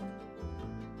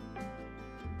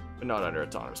 But not under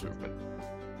autonomous movement.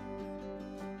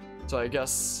 So I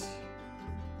guess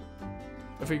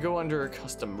if we go under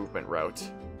custom movement route,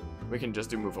 we can just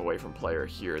do move away from player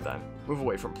here then. Move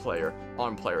away from player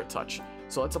on player touch.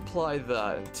 So let's apply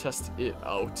that and test it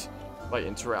out by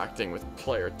interacting with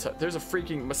player touch. There's a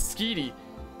freaking mosquito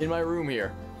in my room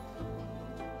here.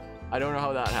 I don't know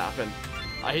how that happened.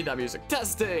 I hate that music.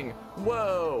 Testing!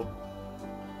 Whoa!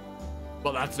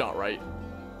 Well, that's not right.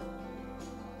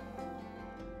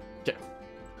 Okay.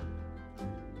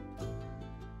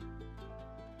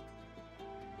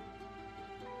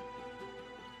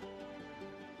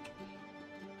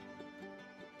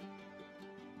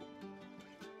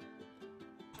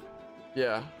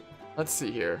 Yeah. Let's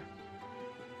see here.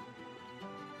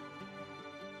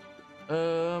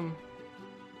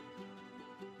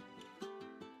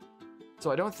 So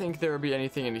I don't think there would be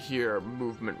anything in here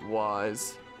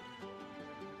movement-wise.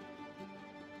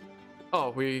 Oh,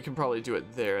 we can probably do it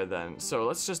there then. So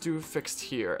let's just do fixed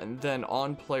here, and then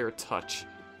on player touch,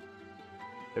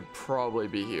 it'd probably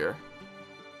be here.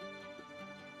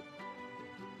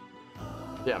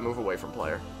 Yeah, move away from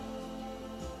player.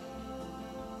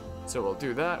 So we'll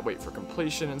do that, wait for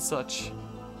completion and such.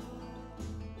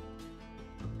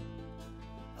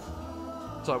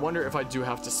 So I wonder if I do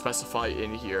have to specify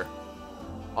in here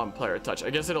on player touch. I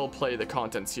guess it'll play the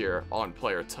contents here on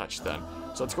player touch then.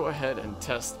 So let's go ahead and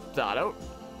test that out.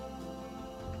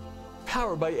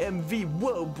 Powered by MV.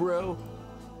 Whoa, bro.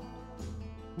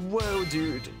 Whoa,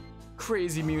 dude.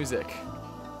 Crazy music.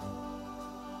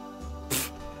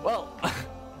 Pfft, well,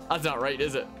 that's not right,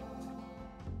 is it?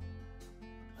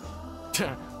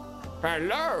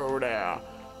 Hello there.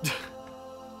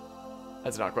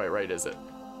 That's not quite right, is it?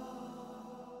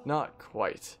 Not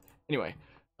quite. Anyway,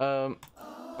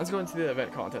 let's go into the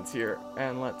event contents here,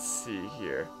 and let's see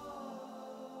here.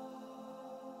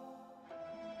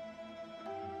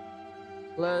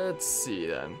 Let's see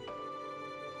then.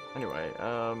 Anyway,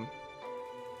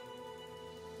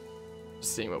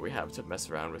 just seeing what we have to mess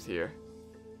around with here.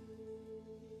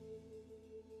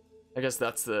 I guess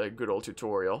that's the good old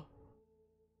tutorial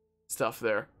stuff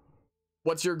there.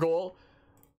 What's your goal?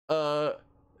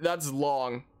 That's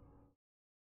long.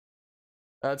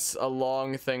 That's a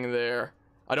long thing there.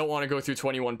 I don't want to go through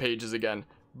 21 pages again,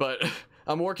 but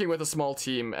I'm working with a small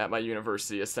team at my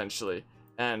university, essentially,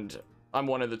 and I'm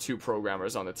one of the 2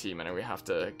 programmers on the team, and we have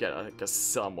to get like a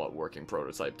somewhat working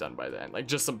prototype done by then, like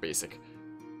just some basic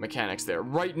mechanics there.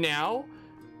 Right now,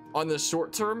 on the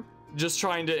short term, just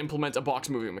trying to implement a box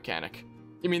moving mechanic.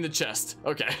 You mean the chest?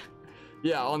 Okay.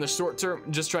 Yeah, on the short term,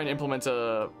 just trying to implement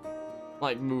a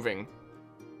like moving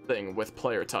thing with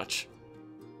player touch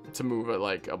to move it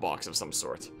like a box of some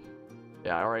sort.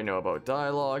 Yeah, I already know about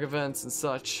dialogue events and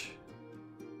such.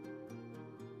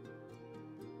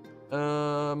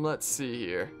 Let's see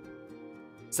here.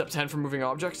 Step 10 for moving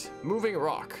object. Moving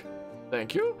rock.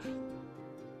 Thank you.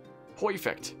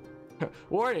 Perfect.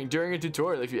 Warning, during a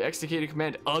tutorial, if you execute a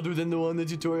command other than the one the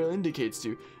tutorial indicates to,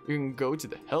 you can go to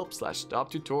the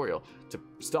help/stop tutorial to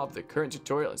stop the current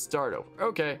tutorial and start over.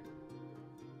 Okay.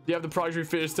 Do you have the project we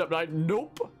finished step 9?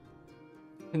 Nope.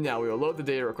 And now we will load the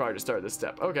data required to start this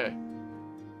step. Okay.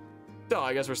 So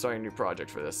I guess we're starting a new project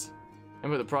for this.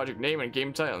 And put the project name and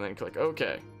game title and then click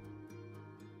OK.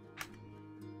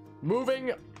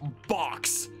 Moving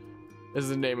box is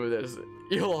the name of this.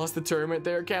 You lost the tournament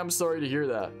there, Cam. Sorry to hear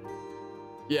that.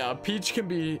 Yeah, Peach can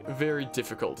be very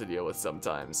difficult to deal with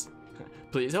sometimes.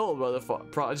 Please hold while the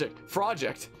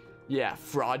project. Yeah,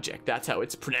 project. That's how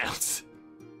it's pronounced.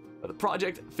 But the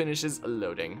project finishes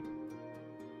loading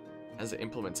as it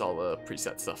implements all the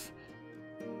preset stuff.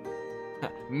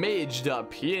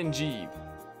 Mage.png.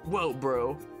 Whoa,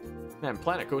 bro. Man,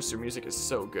 Planet Coaster music is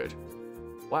so good.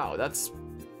 Wow, that's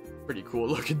pretty cool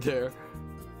looking there.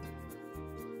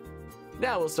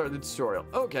 Now we'll start the tutorial.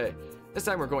 Okay, this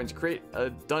time we're going to create a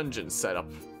dungeon setup.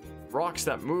 Rocks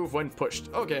that move when pushed.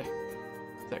 Okay.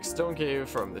 Next, stone cave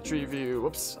from the tree view.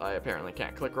 Whoops, I apparently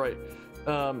can't click right.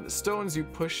 Stones you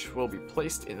push will be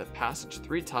placed in the passage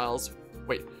 3 tiles.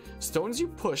 Wait, stones you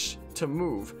push to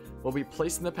move will be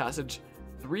placed in the passage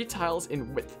 3 tiles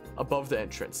in width above the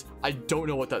entrance. I don't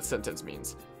know what that sentence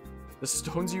means. The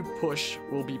stones you push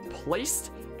will be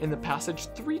placed in the passage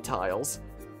 3 tiles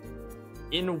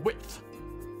in width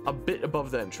a bit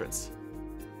above the entrance.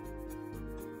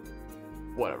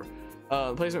 Whatever.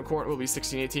 Placement coordinate will be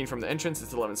 1618 from the entrance.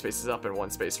 It's 11 spaces up and 1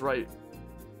 space right.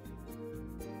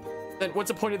 Then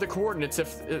what's the point of the coordinates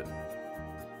if it's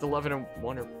 11 and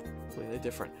 1 or completely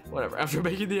different. Whatever. After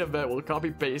making the event, we'll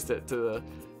copy paste it to the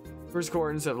first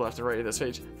coordinates of left and right of this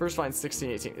page. First find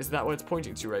 16, 18. Is that what it's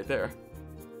pointing to right there?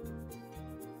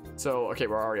 So, okay,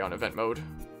 we're already on event mode.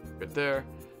 Good there.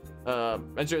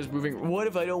 Enter is moving. What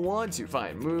if I don't want to?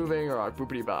 Fine. Moving rock.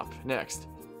 Boopity bop. Next.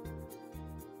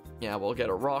 Yeah, we'll get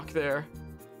a rock there.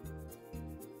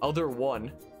 Other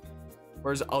one.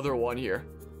 Where's other one here?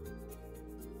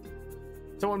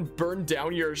 Someone burned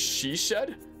down your she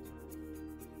shed?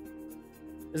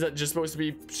 Is that just supposed to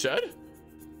be shed?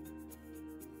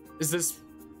 Is this...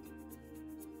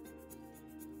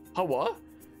 Oh, what?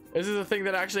 This is a thing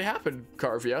that actually happened,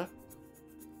 Carvia.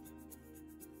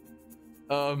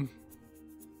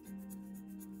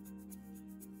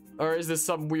 Or is this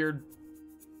some weird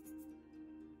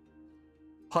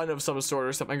pun of some sort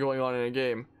or something going on in a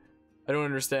game? I don't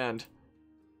understand.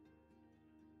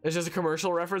 It's just a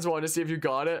commercial reference. Wanted to see if you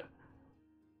got it.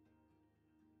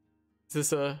 Is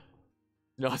this a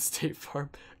not State Farm?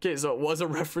 Okay, so it was a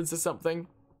reference to something.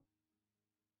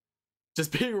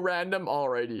 Just being random.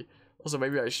 Alrighty. Also,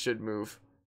 maybe I should move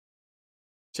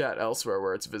chat elsewhere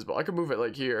where it's visible. I could move it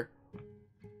like here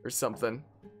or something.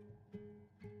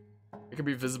 It could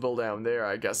be visible down there,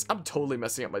 I guess. I'm totally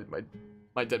messing up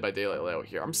my Dead by Daylight layout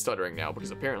here. I'm stuttering now because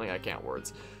apparently I can't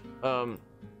words.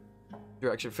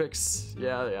 Direction fix.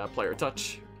 Yeah, player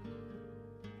touch.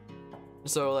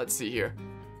 So let's see here.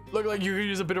 Look like you can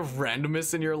use a bit of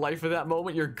randomness in your life at that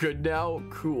moment. You're good now.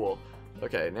 Cool.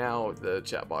 Okay, now the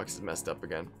chat box is messed up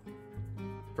again.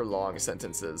 For long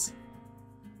sentences.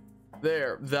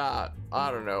 There, that.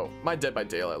 I don't know. My Dead by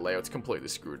Daylight layout's completely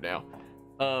screwed now.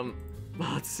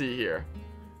 Let's see here.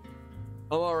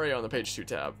 I'm already on the page 2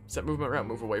 tab. Set movement route,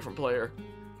 move away from player.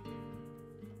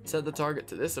 Set the target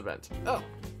to this event. Oh.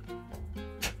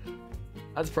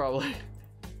 That's probably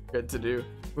good to do.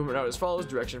 Movement route as follows.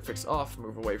 Direction fix off,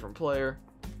 move away from player.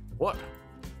 What?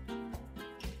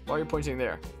 Why are you pointing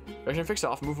there? Direction fix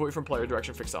off, move away from player,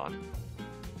 direction fix on.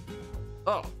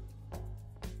 Oh.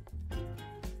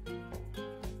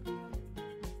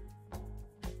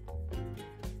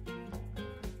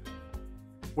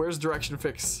 Where's direction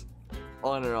fix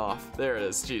on and off? There it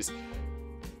is. Jeez.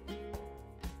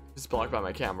 Just blocked by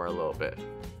my camera a little bit.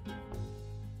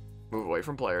 Move away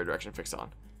from player, direction fix on.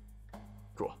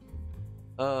 Cool.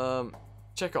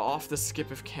 Check off the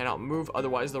skip if cannot move.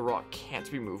 Otherwise, the rock can't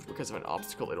be moved because of an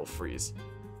obstacle. It'll freeze.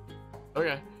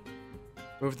 Okay.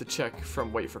 Move the check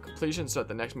from wait for completion so that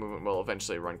the next movement will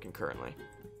eventually run concurrently.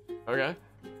 Okay.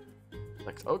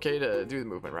 Like, okay to do the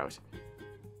movement route.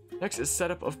 Next is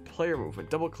setup of player movement.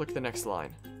 Double click the next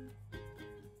line.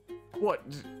 What?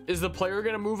 Is the player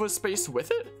gonna move a space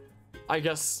with it? I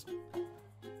guess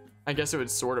it would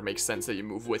sort of make sense that you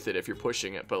move with it if you're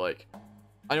pushing it, but like,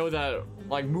 I know that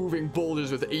like moving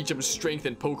boulders with HM strength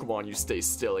in Pokemon, you stay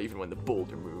still even when the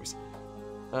boulder moves.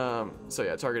 So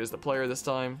yeah, target is the player this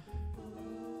time.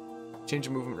 Change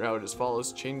the movement route as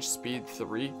follows. Change speed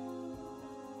 3.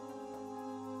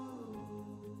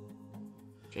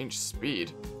 Change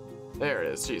speed. There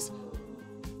it is, jeez.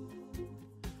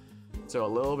 So a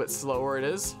little bit slower it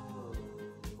is.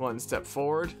 1 step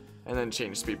forward, and then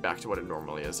change speed back to what it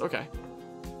normally is. Okay.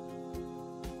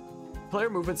 Player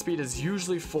movement speed is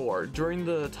usually 4. During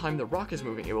the time the rock is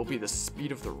moving, it will be the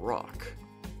speed of the rock.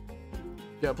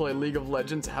 You gotta play League of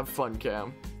Legends, have fun,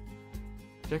 Cam.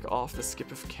 Check off the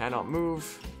skip if cannot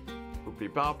move. Boopity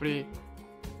boppity.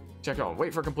 Check on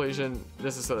wait for completion.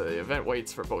 This is so that the event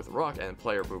waits for both rock and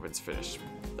player movements finished.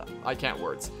 I can't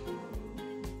words.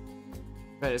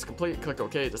 Event is complete. Click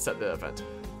OK to set the event.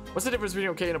 What's the difference between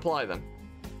OK and apply then?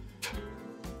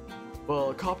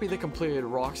 Well, copy the completed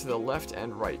rock to the left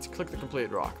and right. Click the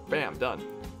completed rock. Bam, done.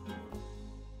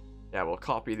 Yeah, we'll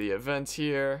copy the event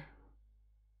here.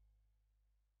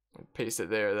 And paste it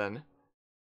there then.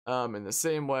 In the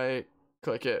same way,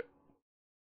 click it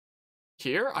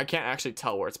here. I can't actually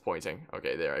tell where it's pointing.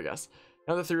 Okay, there, I guess.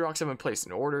 Now the 3 rocks have been placed.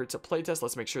 In order to playtest,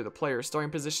 let's make sure the player's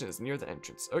starting position is near the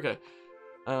entrance. Okay.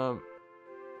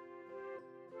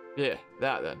 Yeah,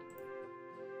 that then.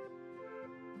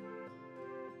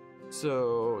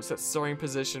 So, set starting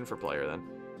position for player then.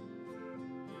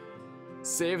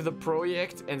 Save the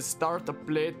project and start the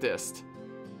playtest.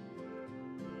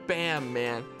 Bam,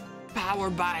 man.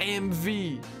 Powered by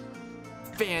MV.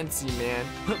 Fancy, man.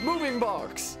 Moving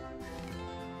box.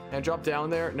 And drop down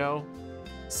there? No.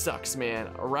 Sucks, man.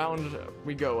 Around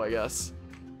we go, I guess.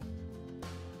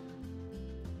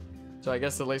 So I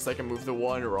guess at least I can move the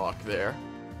 1 rock there.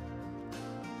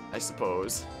 I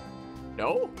suppose.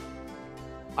 No?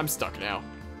 I'm stuck now.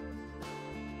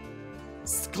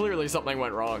 Clearly something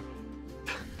went wrong.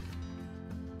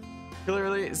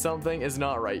 Clearly, something is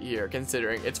not right here,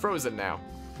 considering it's frozen now.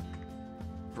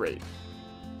 Great.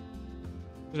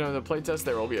 You know, the playtest,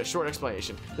 there will be a short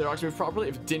explanation. The rocks moved properly.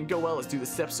 If it didn't go well, let's do the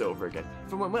steps over again.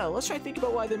 If it went well, let's try to think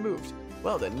about why they moved.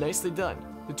 Well then, nicely done.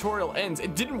 Tutorial ends.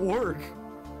 It didn't work.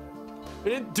 It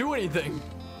didn't do anything.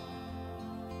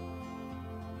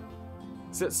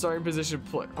 Set starting position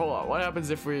play. Hold on, what happens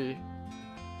if we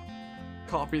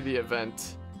copy the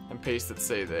event and paste it,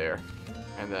 say, there,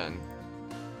 and then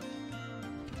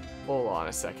hold on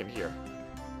a second here.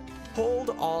 Hold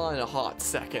on a hot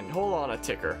second. Hold on a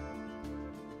ticker.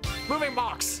 Moving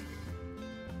box.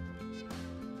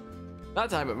 That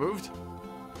time it moved.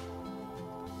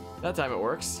 That time it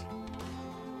works.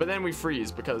 But then we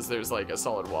freeze because there's like a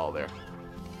solid wall there.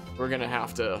 We're gonna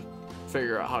have to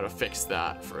figure out how to fix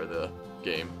that for the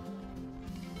game.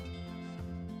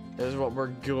 That is what we're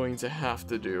going to have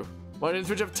to do. Why didn't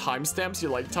Twitch have timestamps? You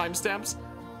like timestamps?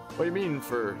 What do you mean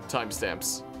for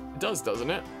timestamps? It does, doesn't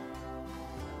it?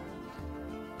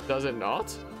 Does it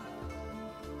not?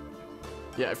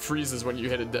 Yeah, it freezes when you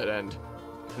hit a dead end.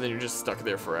 And then you're just stuck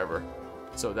there forever.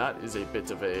 So that is a bit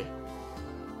of a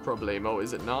problemo,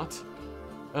 is it not?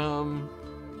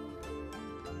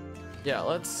 Yeah,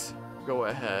 let's go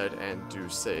ahead and do,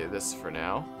 say, this for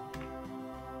now.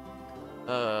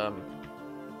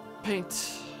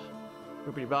 Paint,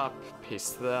 boopity bop,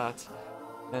 paste that,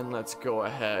 and let's go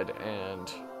ahead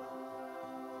and,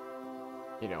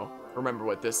 you know, remember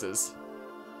what this is.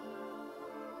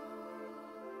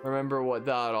 Remember what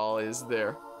that all is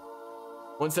there.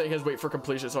 One setting has wait for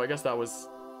completion, so I guess that was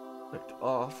clicked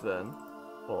off then.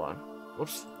 Hold on.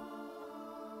 Whoops.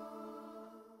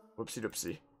 Whoopsie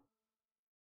doopsie.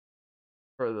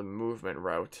 For the movement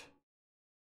route.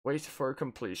 Wait for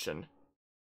completion.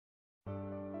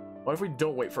 What if we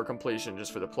don't wait for completion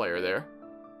just for the player there?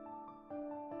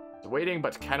 It's waiting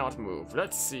but cannot move.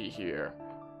 Let's see here.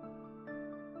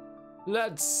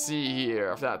 Let's see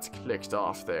here if that's clicked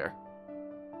off there.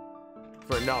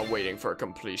 For not waiting for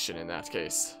completion in that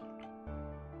case.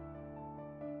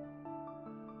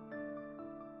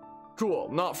 Cool,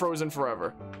 not frozen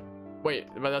forever. Wait,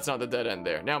 but that's not the dead end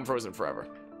there. Now I'm frozen forever.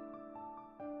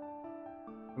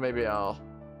 Maybe I'll...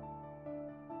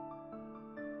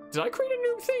 Did I create a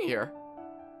new thing here?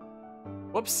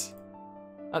 Whoops.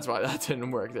 That's why that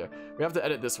didn't work there. We have to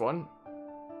edit this one.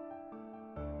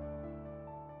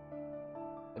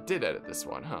 I did edit this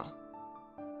one, huh?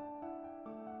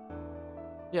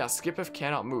 Yeah, skip if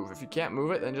cannot move. If you can't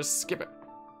move it, then just skip it.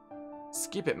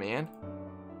 Skip it, man.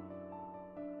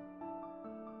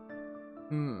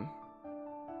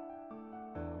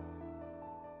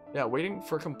 Yeah, waiting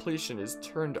for completion is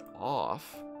turned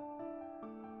off.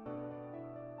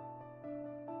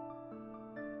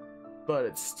 But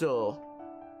it's still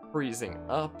freezing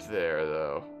up there,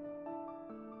 though.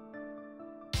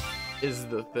 Is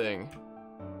the thing.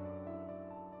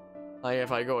 Like,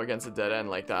 if I go against a dead end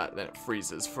like that, then it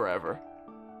freezes forever.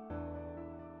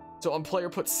 So on player,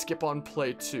 put skip on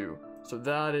play 2. So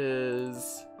that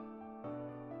is...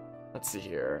 Let's see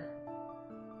here.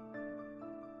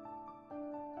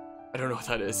 I don't know what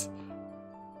that is.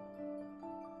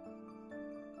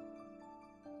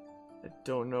 I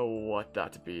don't know what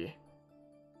that be.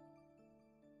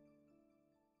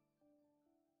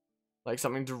 Like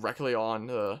something directly on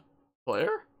the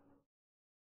player?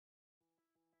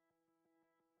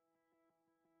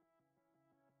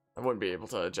 I wouldn't be able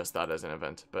to adjust that as an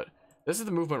event, but this is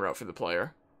the movement route for the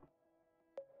player.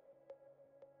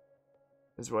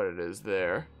 Is what it is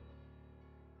there.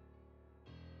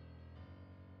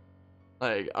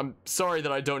 Like, I'm sorry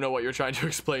that I don't know what you're trying to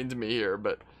explain to me here,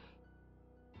 but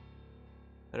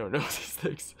I don't know these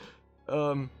things.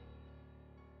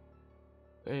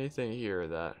 Anything here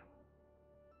that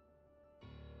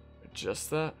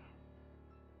adjust that?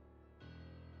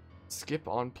 Skip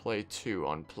on play 2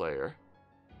 on player.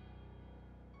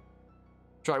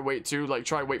 Try wait 2, like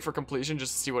try wait for completion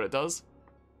just to see what it does.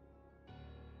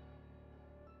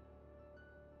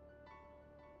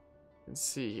 Let's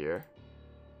see here.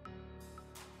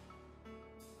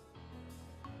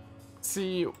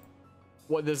 See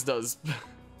what this does.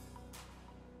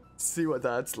 See what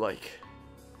that's like.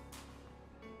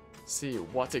 See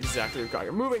what exactly we've got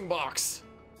here. Moving box.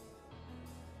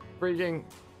 Freaking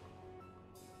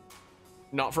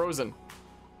not frozen.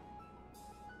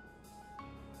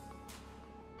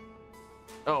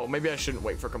 Oh, maybe I shouldn't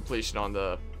wait for completion on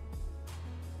the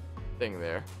thing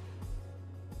there.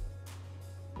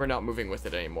 We're not moving with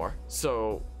it anymore.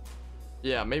 So,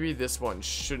 yeah, maybe this one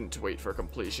shouldn't wait for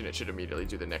completion. It should immediately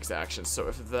do the next action. So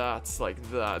if that's like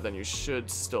that, then you should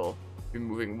still be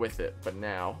moving with it. But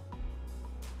now,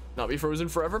 not be frozen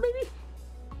forever, maybe?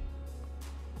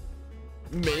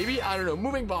 maybe, I don't know,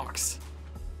 moving box.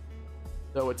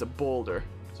 So it's a boulder.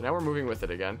 So now we're moving with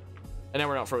it again. And now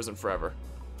we're not frozen forever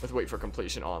with wait for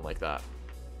completion on like that.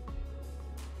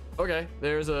 Okay,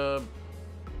 there's a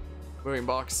moving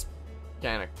box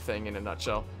mechanic thing in a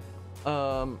nutshell.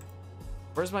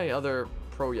 Where's my other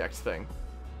project thing?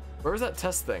 Where was that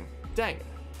test thing? Dang it.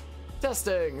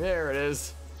 Testing, there it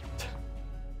is.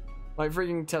 My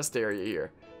freaking test area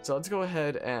here. So let's go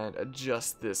ahead and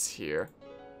adjust this here.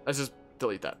 Let's just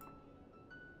delete that.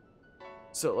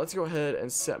 So let's go ahead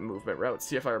and set movement route.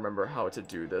 See if I remember how to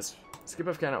do this. Skip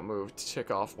if cannot move to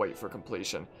check off wait for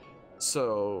completion.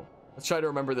 So let's try to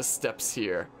remember the steps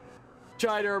here.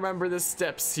 Try to remember the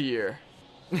steps here.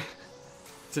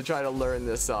 To try to learn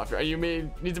this software. You may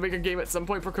need to make a game at some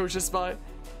point, Precocious Spy.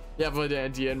 You have an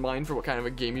idea in mind for what kind of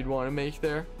a game you'd want to make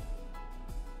there?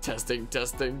 Testing,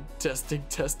 testing, testing,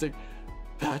 testing.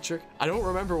 Patrick, I don't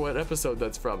remember what episode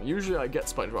that's from. Usually I get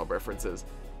SpongeBob references,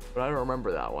 but I don't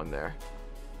remember that one there.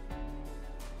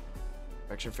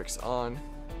 Direction fix on.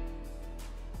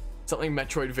 Something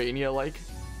Metroidvania-like.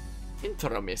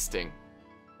 Interesting.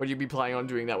 Would you be planning on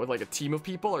doing that with like a team of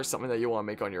people or something that you want to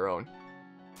make on your own?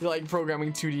 You like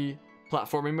programming 2D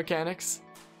platforming mechanics?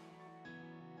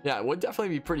 Yeah, it would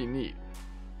definitely be pretty neat.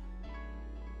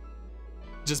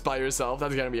 Just by yourself,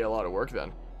 that's gonna be a lot of work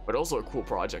then. But also a cool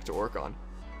project to work on.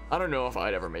 I don't know if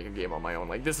I'd ever make a game on my own.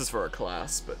 Like, this is for a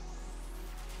class, but...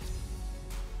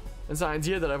 it's an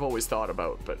idea that I've always thought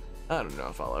about, but I don't know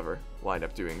if I'll ever wind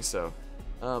up doing so.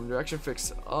 Direction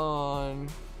fix on.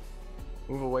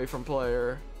 Move away from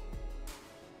player.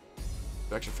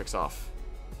 Direction fix off.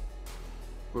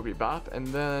 Boopy bop, and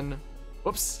then...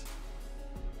 whoops.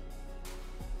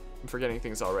 I'm forgetting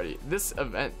things already. This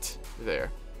event there.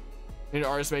 You know,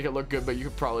 artists make it look good, but you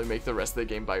could probably make the rest of the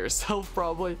game by yourself,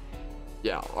 probably.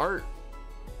 Yeah, art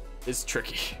is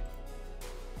tricky.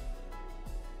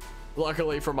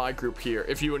 Luckily for my group here,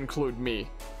 if you include me,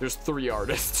 there's 3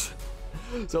 artists.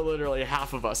 So literally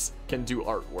half of us can do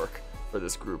artwork for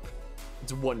this group.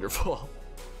 It's wonderful.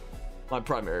 My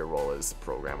primary role is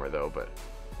programmer though, but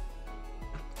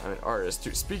I'm an artist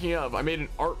too. Speaking of, I made an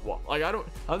art wall. Like, I don't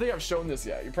think I've shown this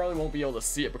yet. You probably won't be able to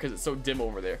see it because it's so dim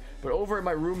over there. But over in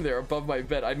my room there, above my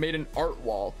bed, I made an art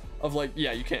wall of like,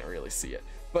 yeah, you can't really see it.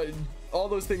 But all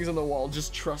those things on the wall,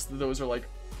 just trust that those are like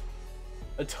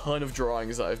a ton of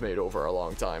drawings I've made over a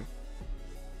long time.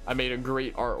 I made a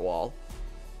great art wall.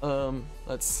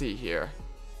 Let's see here.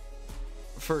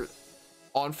 For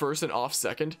on first and off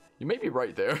second, you may be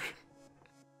right there.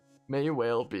 May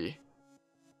well be.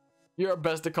 You're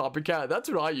best at copycat. That's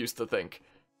what I used to think.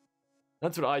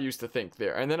 That's what I used to think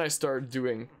there. And then I started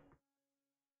doing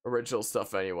original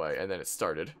stuff anyway, and then it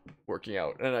started working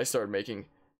out. And I started making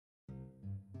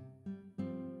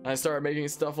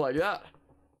stuff like that.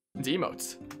 And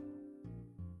emotes.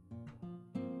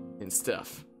 And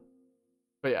stuff.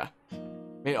 But yeah.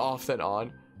 Made off then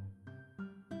on.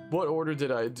 What order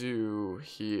did I do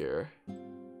here?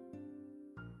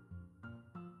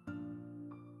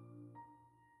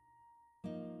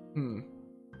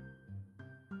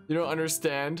 You don't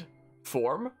understand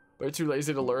form, but you're too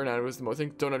lazy to learn. I was the most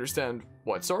thing. Don't understand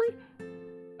what? Sorry?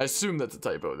 I assume that's a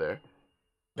typo there.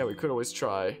 Yeah, we could always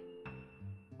try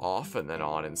off and then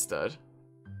on instead.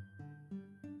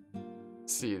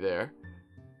 See there.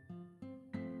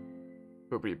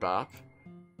 Boopity bop.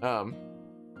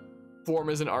 Form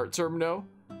is an art term, no?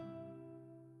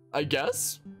 I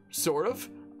guess? Sort of.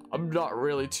 I'm not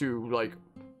really too, like...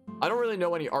 I don't really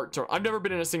know any art term. I've never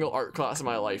been in a single art class in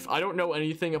my life. I don't know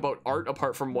anything about art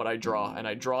apart from what I draw. And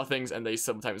I draw things and they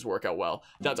sometimes work out well.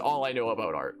 That's all I know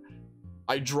about art.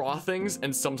 I draw things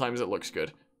and sometimes it looks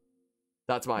good.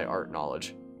 That's my art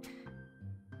knowledge.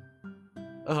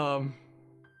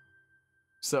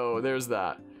 So there's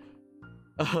that.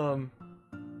 So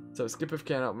skip if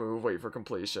cannot move, wait for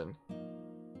completion.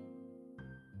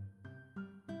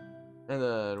 And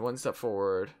then one step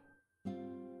forward.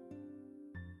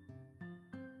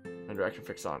 And direction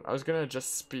fix on. I was gonna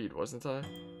adjust speed, wasn't I?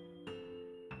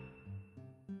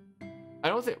 I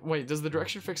don't think, wait, does the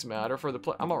direction fix matter for the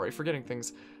play? I'm already forgetting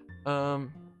things. So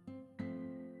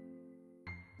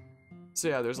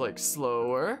yeah, there's like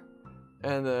slower,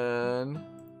 and then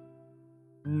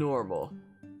normal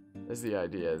is the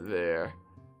idea there.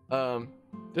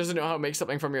 Doesn't know how to make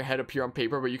something from your head appear on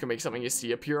paper, but you can make something you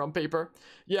see appear on paper.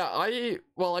 Yeah,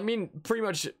 well, I mean, pretty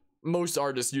much most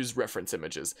artists use reference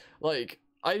images. Like,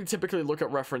 I typically look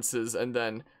at references and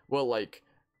then will like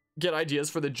get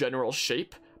ideas for the general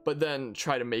shape, but then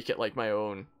try to make it like my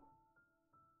own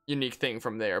unique thing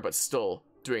from there, but still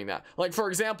doing that. Like, for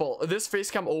example, this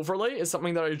facecam overlay is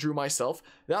something that I drew myself.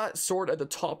 That sword at the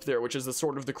top there, which is the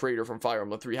sword of the creator from Fire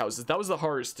Emblem Three Houses, that was the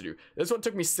hardest to do. This one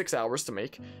took me 6 hours to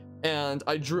make, and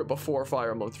I drew it before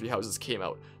Fire Emblem Three Houses came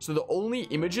out. So the only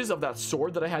images of that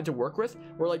sword that I had to work with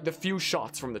were like the few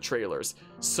shots from the trailers.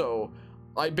 So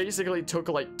I basically took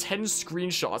like 10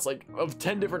 screenshots, like of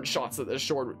 10 different shots that the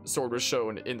sword was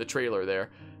shown in the trailer there,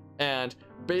 and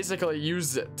basically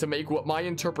used it to make what my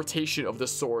interpretation of the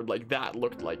sword like that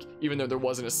looked like, even though there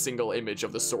wasn't a single image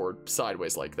of the sword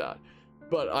sideways like that.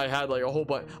 But I had like a whole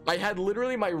bunch. I had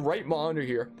literally my right monitor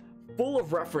here full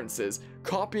of references,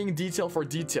 copying detail for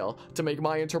detail to make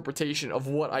my interpretation of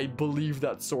what I believe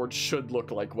that sword should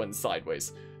look like when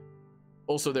sideways.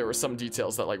 Also, there were some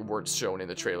details that like weren't shown in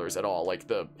the trailers at all, like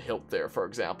the hilt there, for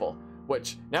example,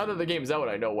 which now that the game's out,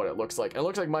 I know what it looks like. It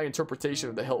looks like my interpretation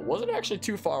of the hilt wasn't actually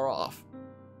too far off,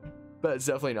 but it's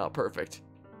definitely not perfect.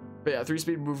 But yeah, 3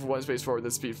 speed move, 1 space forward,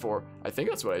 then speed 4. I think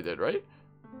that's what I did, right?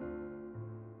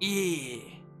 Yeah.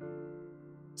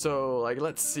 So like,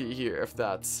 let's see here if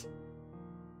that's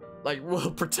like,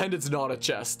 we'll pretend it's not a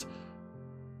chest,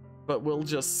 but we'll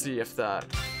just see if that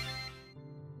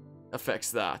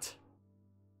affects that.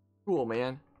 Cool,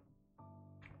 man.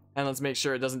 And let's make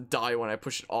sure it doesn't die when I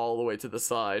push it all the way to the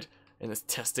side in this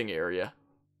testing area.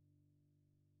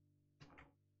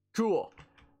 Cool.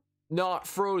 Not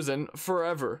frozen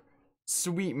forever.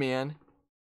 Sweet, man.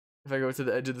 If I go to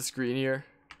the edge of the screen here.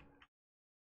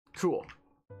 Cool.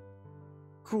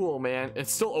 Cool, man.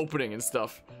 It's still opening and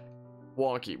stuff.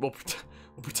 Wonky. We'll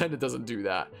pretend it doesn't do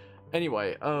that.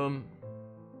 Anyway,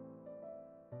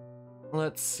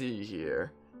 let's see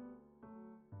here.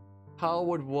 How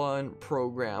would one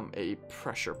program a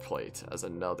pressure plate as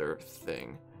another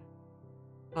thing?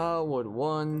 How would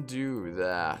one do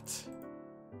that?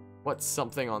 What's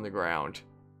something on the ground?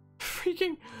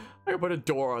 Freaking, I could put a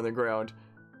door on the ground.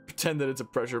 Pretend that it's a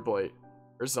pressure plate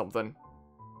or something.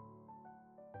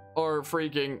 Or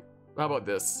freaking, how about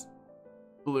this?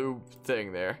 Blue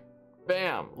thing there.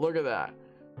 Bam, look at that.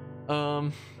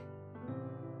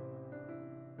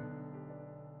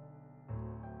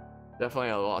 Definitely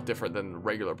a lot different than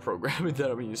regular programming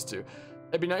that I'm used to.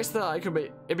 It'd be nice that I could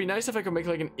make, it'd be nice if I could make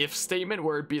like an if statement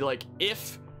where it'd be like,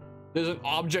 if there's an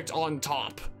object on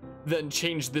top, then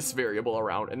change this variable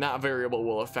around, and that variable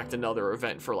will affect another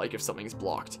event for like if something's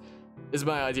blocked. Is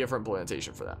my idea for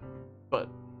implementation for that. But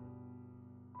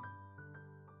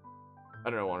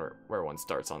I don't know where one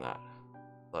starts on that.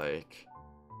 Like,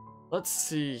 let's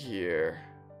see here.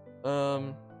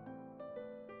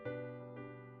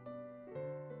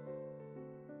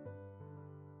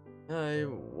 I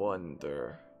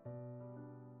wonder.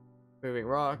 Moving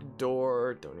rock,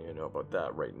 door, don't even know about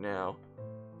that right now.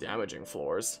 Damaging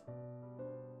floors.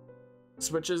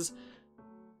 Switches,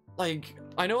 like,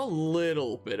 I know a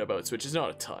little bit about switches,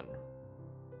 not a ton.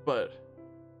 But,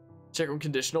 check on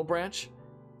conditional branch.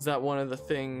 Is that one of the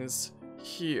things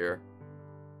here?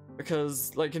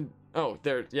 Because, like, oh,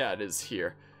 there, yeah, it is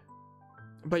here.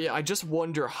 But yeah, I just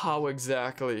wonder how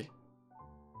exactly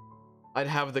I'd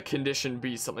have the condition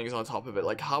be something's on top of it.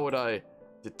 Like, how would I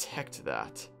detect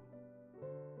that?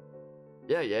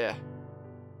 Yeah.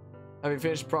 Having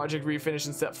finished project, refinish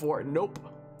in step 4. Nope.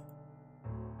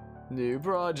 New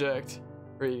project.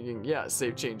 Yeah,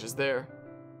 save changes there.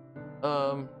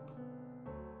 I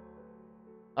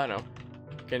don't know.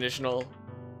 Conditional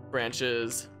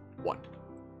branches 1.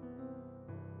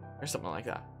 Or something like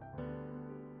that.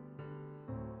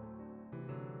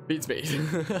 Beats me.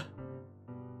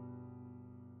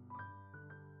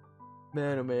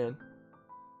 Man, oh man.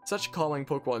 Such calming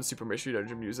Pokemon Super Mystery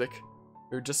Dungeon music.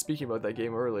 We were just speaking about that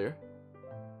game earlier.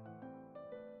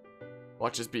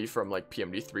 Watch this be from like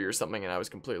PMD 3 or something and I was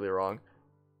completely wrong.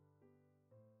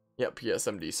 Yep,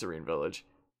 PSMD Serene Village.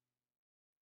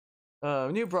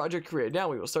 New project created. Now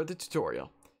we will start the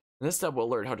tutorial. In this step we'll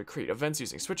learn how to create events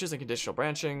using switches and conditional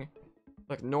branching.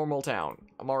 Like normal town.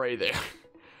 I'm already there.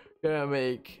 Gonna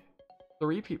make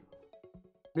 3 people.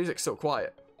 Music's so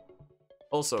quiet.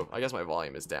 Also, I guess my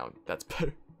volume is down. That's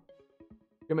better.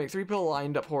 Gonna make 3 people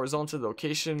lined up horizontal. The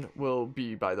location will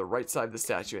be by the right side of the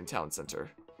statue in town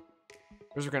center.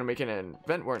 Because we're gonna make an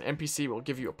event where an NPC will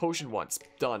give you a potion once.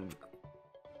 Done.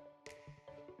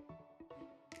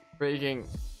 Breaking.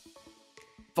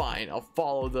 Fine, I'll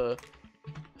follow the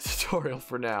tutorial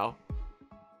for now.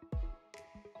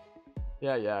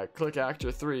 Yeah, click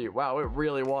actor 3. Wow, it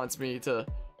really wants me to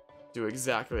do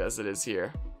exactly as it is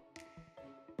here.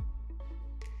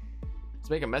 Let's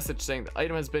make a message saying the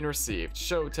item has been received.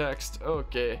 Show text,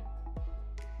 okay.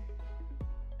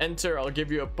 Enter, I'll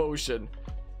give you a potion.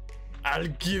 I'll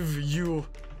give you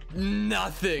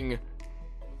nothing.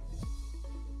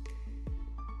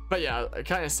 But yeah,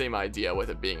 kind of same idea with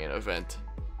it being an event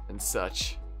and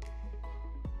such.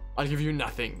 I'll give you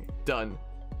nothing. Done.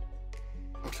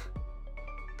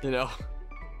 You know?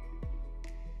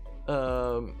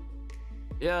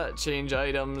 Yeah, change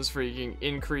items, freaking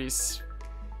increase.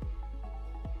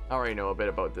 I already know a bit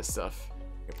about this stuff.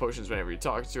 Get potions whenever you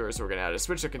talk to her, so we're gonna add a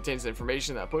switch that contains the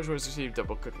information that potion was received.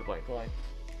 Double click the blank line.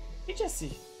 Hey Jesse,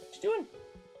 what you doing?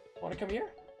 Wanna come here?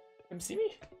 Come see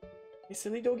me? Hey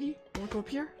silly doggy, wanna come up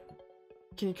here?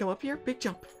 Can you come up here? Big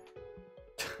jump.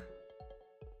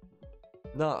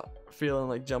 Not feeling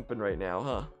like jumping right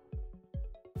now,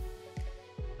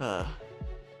 huh?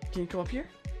 Can you come up here?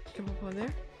 Come up on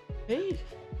there? Hey!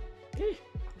 Hey!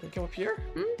 Can you come up here?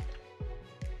 Hmm?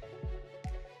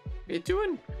 How you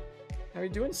doing? How you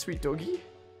doing, sweet doggy?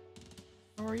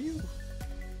 How are you?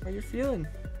 How are you feeling?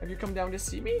 Have you come down to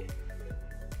see me?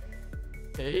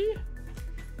 Hey?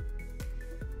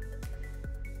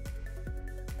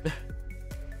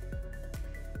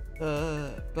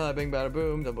 Bada bing bada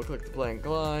boom, double click the blank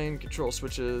line, control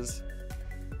switches.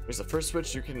 There's the first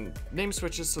switch. You can name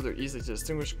switches so they're easy to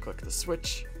distinguish. Click the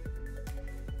switch.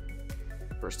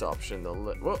 First option,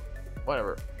 whoa,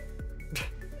 whatever.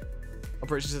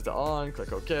 Operation set to on,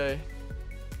 click OK.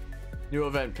 New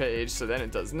event page, so then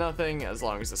it does nothing as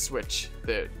long as the switch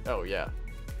there. Oh yeah.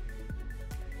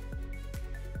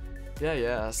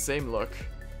 Yeah, same look.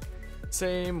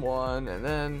 Same one, and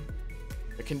then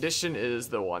the condition is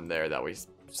the one there that we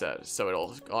set, so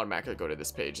it'll automatically go to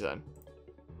this page then.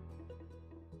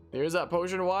 Use that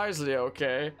potion wisely,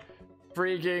 okay?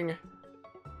 Freaking.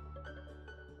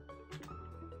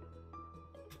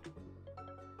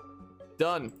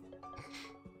 Done.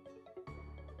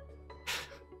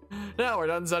 Now we're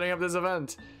done setting up this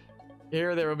event.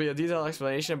 Here there will be a detailed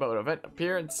explanation about event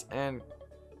appearance and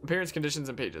appearance conditions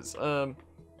and pages.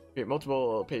 We have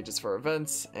multiple pages for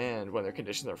events, and when their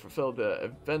conditions are fulfilled, the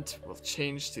event will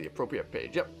change to the appropriate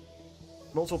page. Yep.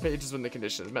 Multiple pages when the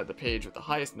condition is met. The page with the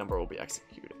highest number will be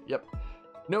executed. Yep.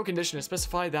 No condition is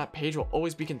specified. That page will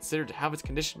always be considered to have its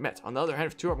condition met. On the other hand,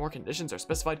 if 2 or more conditions are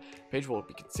specified, the page will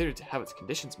be considered to have its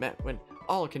conditions met when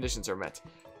all conditions are met.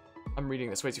 I'm reading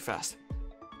this way too fast.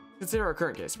 Consider our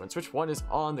current case. When switch 1 is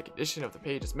on, the condition of the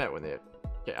page is met when they...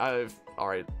 Okay, I've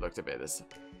already looked a bit at this.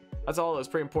 That's all. That's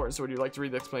pretty important. So would you like to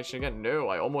read the explanation again? No,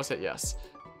 I almost hit yes.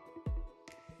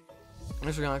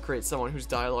 Next, we're going to create someone whose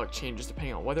dialogue changes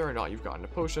depending on whether or not you've gotten a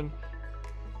potion.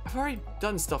 I've already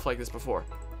done stuff like this before.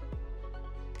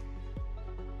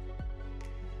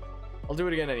 I'll do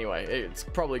it again anyway. It's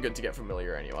probably good to get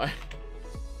familiar anyway.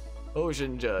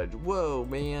 Potion Judge. Whoa,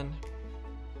 man.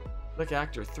 Look,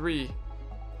 Actor 3.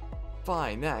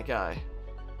 Fine, that guy.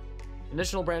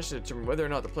 Conditional branch to determine whether or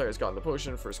not the player has gotten the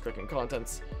potion. First, clicking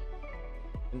contents.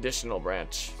 Conditional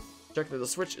branch. Check that the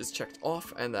switch is checked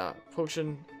off and that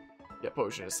potion... Yeah,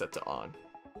 potion is set to on.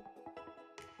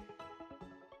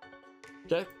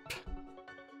 Okay.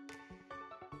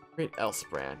 Create else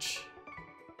branch.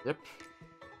 Yep.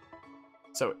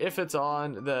 So if it's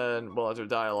on, then we'll enter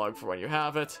dialogue for when you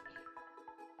have it.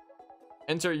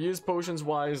 Enter use potions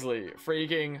wisely.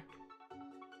 Freaking.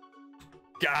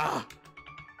 Gah!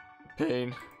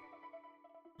 Pain.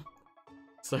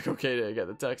 It's like okay to get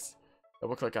the text.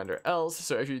 Double click under else.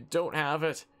 So if you don't have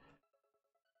it,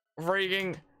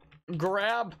 freaking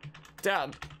grab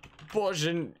that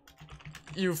potion,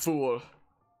 you fool.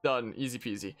 Done. Easy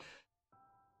peasy.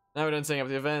 Now we're done setting up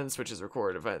the events, which is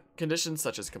record event conditions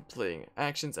such as completing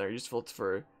actions that are useful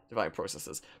for divine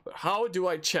processes. But how do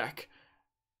I check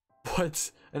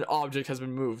what an object has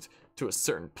been moved to a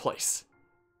certain place?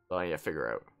 So I need to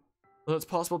figure out. Although it's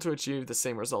possible to achieve the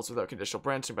same results without conditional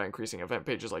branching by increasing event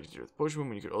pages like you do with Potion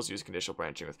Woman, you could also use conditional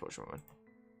branching with Potion Woman.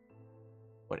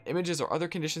 When images or other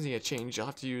conditions need to change, you'll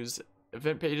have to use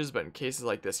event pages, but in cases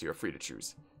like this, you're free to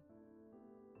choose.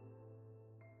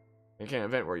 Make an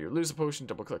event where you lose a potion,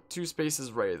 double click 2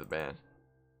 spaces, right at the ban.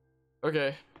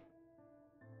 Okay.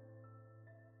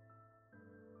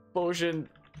 Potion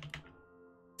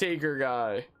taker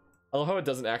guy. I love how it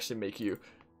doesn't actually make you,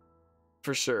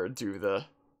 for sure, do the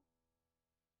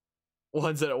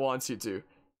ones that it wants you to.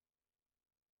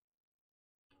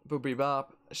 Boopy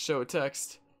bop, show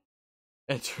text,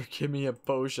 enter, give me a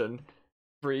potion.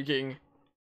 Freaking.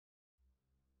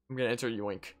 I'm gonna enter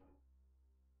yoink.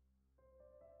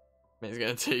 He's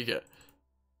gonna take it.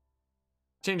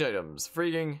 Change items.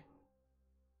 Freaking.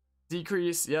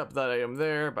 Decrease. Yep, that item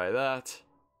there by that.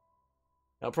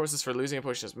 Now, process for losing a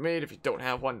potion is made. If you don't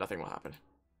have one, nothing will happen.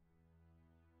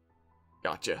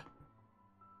 Gotcha.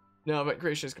 Now, event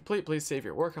creation is complete. Please save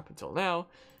your work up until now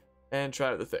and try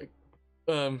out the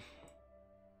thing.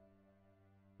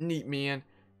 Neat, man.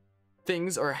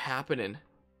 Things are happening.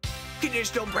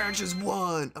 Conditional branches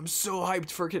 1. I'm so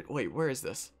hyped for wait, where is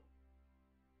this?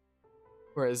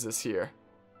 Where is this here?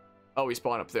 Oh, we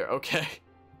spawn up there. Okay.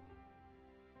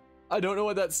 I don't know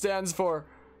what that stands for.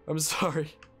 I'm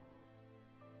sorry.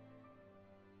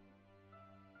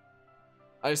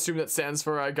 I assume that stands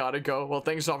for I gotta go. Well,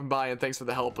 thanks for stopping by and thanks for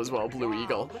the help as well, Blue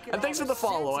Eagle. And thanks for the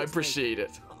follow. I appreciate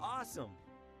it. Awesome.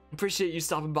 Appreciate you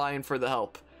stopping by and for the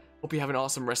help. Hope you have an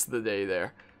awesome rest of the day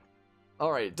there.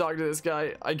 Alright, talk to this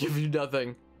guy. I give you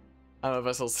nothing. I'm a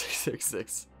Vessel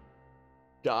 666.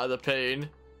 God, the pain.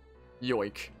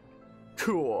 Yoink.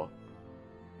 Cool.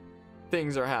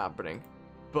 Things are happening.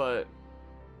 But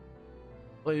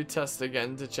will you test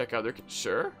again to check out their...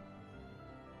 Sure?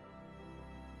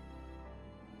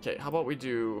 Okay, how about we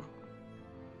do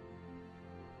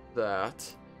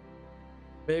that?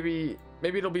 Maybe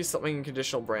it'll be something in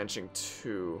conditional branching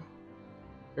too.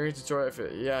 Hearing tutorial if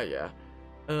it, yeah.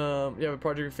 You have a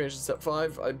project you finished in step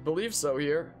 5? I believe so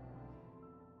here.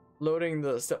 Loading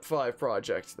the step 5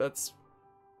 project. That's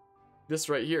this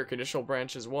right here, conditional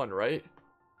branches 1, right?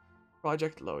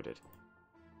 Project loaded.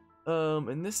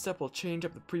 In this step, we'll change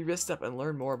up the previous step and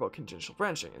learn more about conditional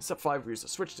branching. In step 5, we use a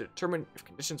switch to determine if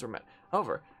conditions were met.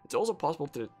 However, it's also possible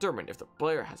to determine if the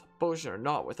player has a potion or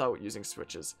not without using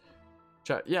switches.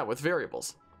 Yeah, with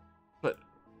variables. But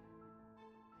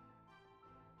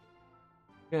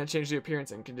I'm gonna change the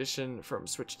appearance and condition from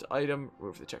switch to item.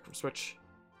 Remove the check from switch.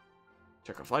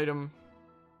 Check off item.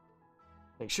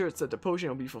 Make sure it's that the potion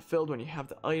will be fulfilled when you have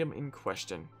the item in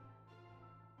question.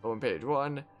 Open page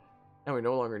 1. And we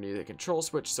no longer need a control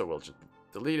switch, so we'll just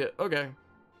delete it. Okay.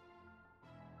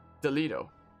 Deleto.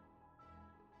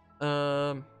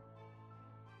 Okay,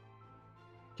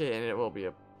 and it will be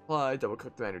applied. Double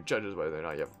click the menu judges whether or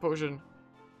not you have a potion.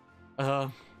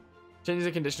 Change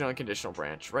the conditional and conditional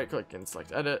branch. Right click and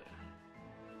select edit.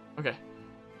 Okay.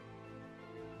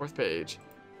 4th page.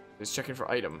 Just checking for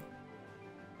item.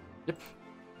 Yep.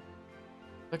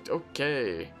 Select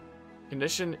okay.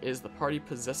 Condition is the party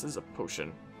possesses a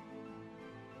potion.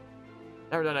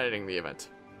 Now we're done editing the event.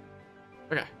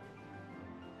 Okay.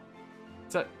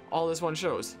 Is that all this one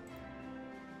shows?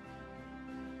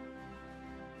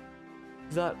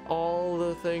 Is that all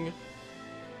the thing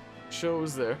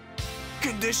shows there?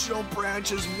 Conditional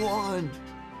branches 1!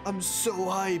 I'm so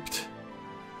hyped!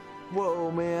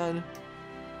 Whoa, man.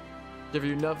 Give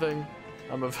you nothing.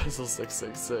 I'm a Vessel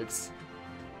 666.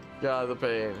 God, the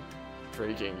pain.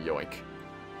 Freaking yoink.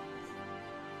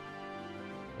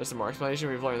 There's some more explanation.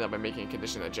 We've learned that by making a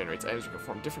condition that generates items, we can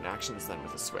perform different actions than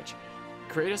with a switch.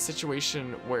 Create a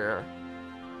situation where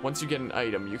once you get an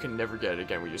item, you can never get it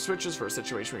again. We use switches for a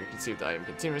situation where you can save the item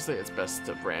continuously. It's best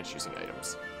to branch using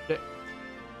items. Okay.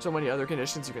 So many other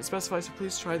conditions you can specify, so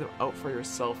please try them out for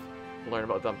yourself and learn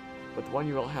about them. But the one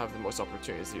you will have the most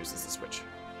opportunities to use is the switch.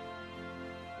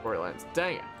 Where it lands.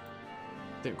 Dang it.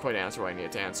 Didn't quite answer what I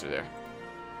needed to answer there.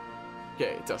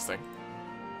 Okay, testing.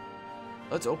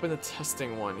 Let's open the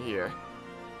testing one here.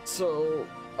 So,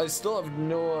 I still have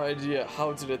no idea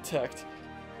how to detect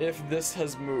if this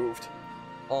has moved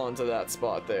onto that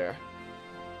spot there.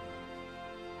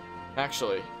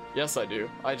 Actually, yes I do.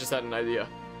 I just had an idea.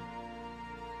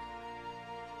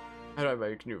 How do I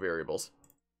make new variables?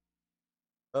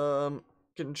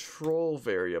 Control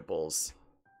variables.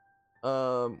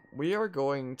 We are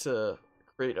going to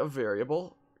create a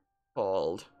variable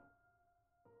called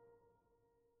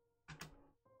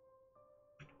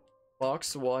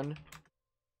box1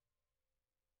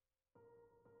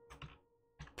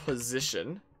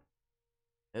 position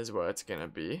is what it's gonna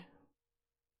be.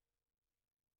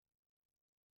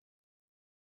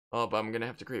 Oh, but I'm gonna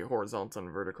have to create horizontal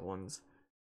and vertical ones.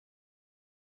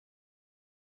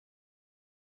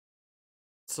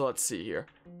 So let's see here.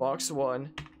 Box1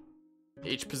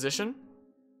 H position.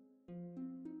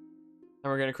 And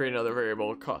we're gonna create another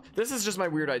variable called, this is just my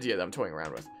weird idea that I'm toying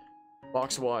around with.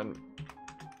 Box1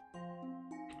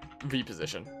 V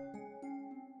position.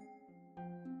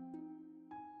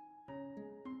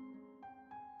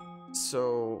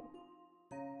 So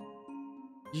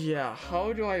yeah,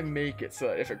 how do I make it so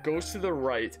that if it goes to the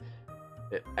right,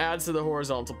 it adds to the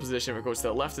horizontal position? If it goes to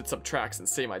the left, it subtracts, and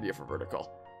same idea for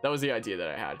vertical. That was the idea that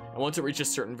I had. And once it reaches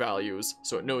certain values,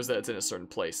 so it knows that it's in a certain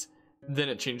place, then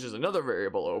it changes another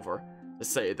variable over to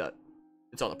say that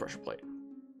it's on the pressure plate.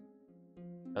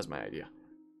 That's my idea.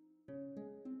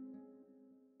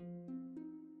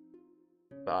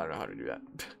 But I don't know how to do that.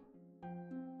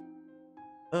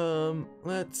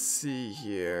 Let's see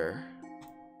here.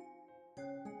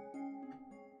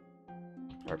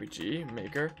 RPG,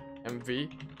 maker, MV,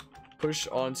 push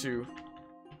onto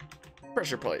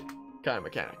pressure plate kind of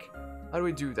mechanic. How do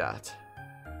we do that?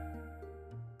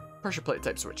 pressure plate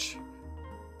type switch.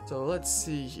 So let's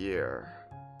see here.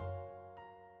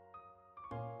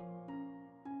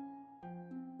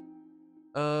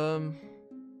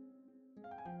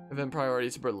 Event priority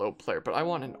is below player, but I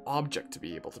want an object to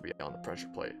be able to be on the pressure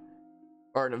plate.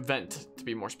 Or an event, to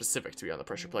be more specific, to be on the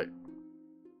pressure plate.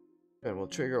 And will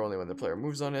trigger only when the player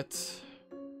moves on it.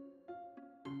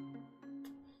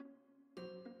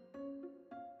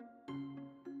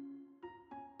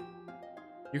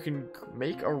 You can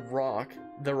make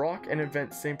the rock and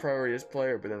event same priority as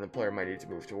player, but then the player might need to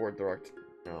move toward the rock.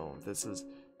 No, this is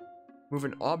move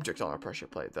an object on a pressure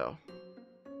plate though.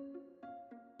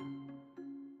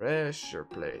 Pressure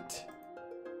plate.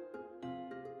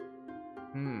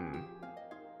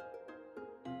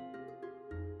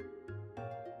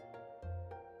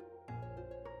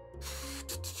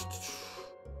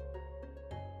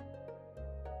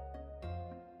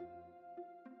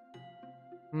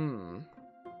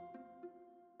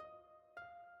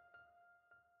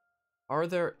 Are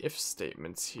there if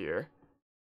statements here?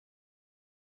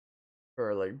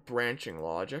 Or like branching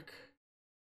logic?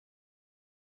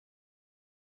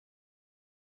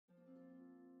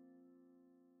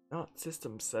 Not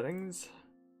system settings.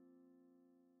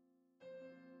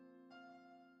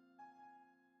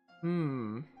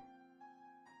 The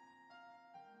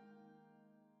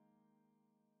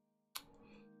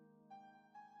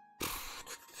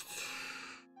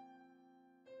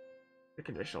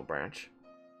conditional branch.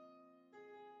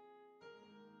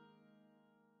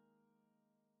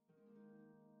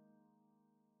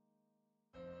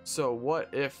 So what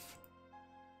if...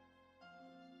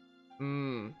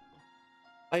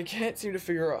 I can't seem to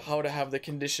figure out how to have the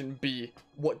condition be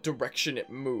what direction it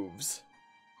moves.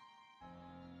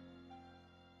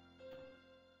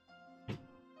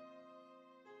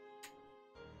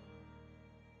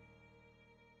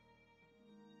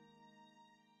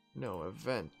 No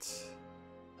event.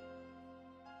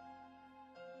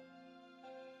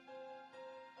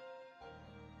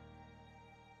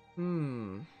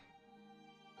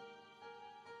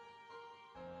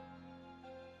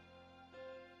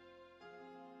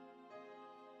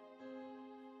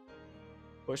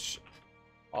 Push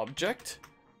object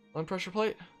on pressure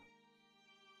plate.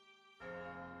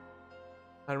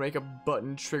 How to make a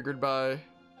button triggered by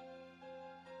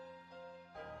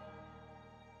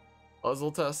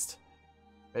puzzle test.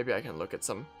 Maybe I can look at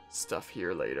some stuff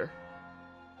here later.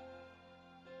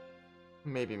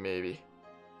 Maybe.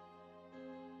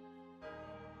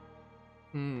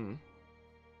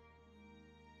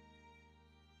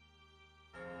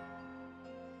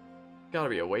 Gotta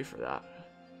be a way for that.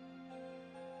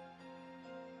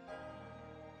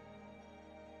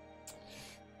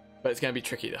 But it's gonna be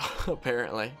tricky though,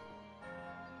 apparently.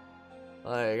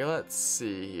 Like, let's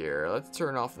see here. Let's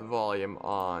turn off the volume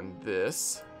on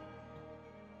this.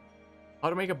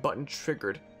 How to make a button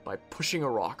triggered by pushing a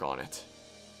rock on it.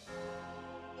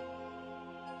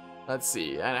 Let's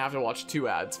see, and I have to watch 2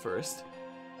 ads first.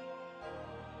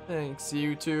 Thanks,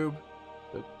 YouTube.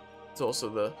 But it's also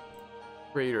the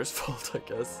creator's fault, I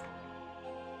guess.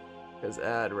 Because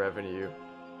ad revenue.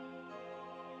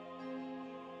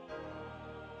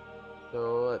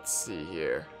 So let's see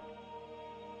here.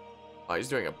 Oh, he's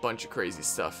doing a bunch of crazy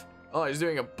stuff.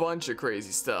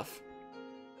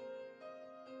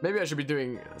 Maybe I should be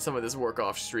doing some of this work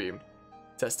off stream.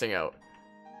 Testing out.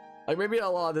 Like maybe a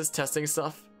lot of this testing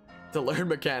stuff to learn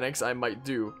mechanics I might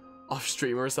do off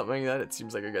stream or something. That it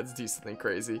seems like it gets decently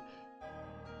crazy.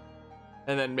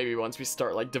 And then maybe once we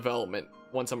start like development,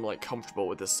 once I'm like comfortable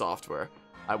with this software,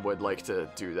 I would like to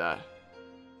do that.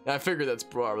 And I figured that's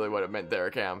probably what it meant there,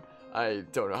 Cam. I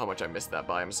don't know how much I missed that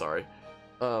by, I'm sorry.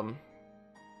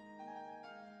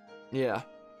 Yeah.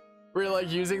 We're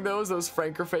like using those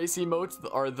Franker face emotes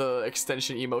are the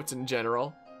extension emotes in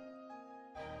general.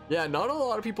 Yeah, not a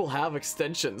lot of people have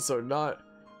extensions, so not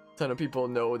a ton of people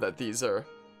know that these are,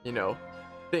 you know,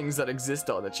 things that exist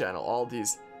on the channel. All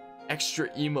these extra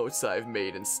emotes I've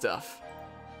made and stuff.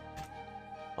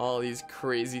 All these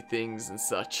crazy things and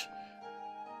such.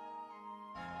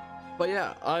 But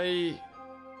yeah, I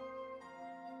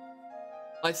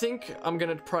think I'm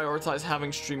gonna prioritize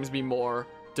having streams be more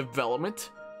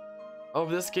development of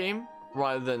this game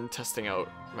rather than testing out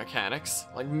mechanics.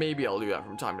 Like maybe I'll do that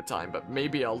from time to time, but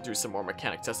maybe I'll do some more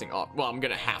mechanic testing off. Well, I'm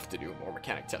gonna have to do more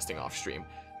mechanic testing off stream.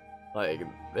 Like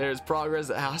there's progress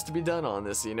that has to be done on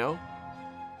this, you know?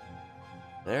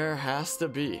 There has to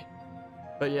be.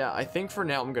 But yeah, I think for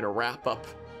now I'm gonna wrap up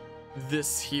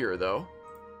this here though.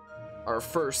 Our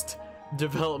first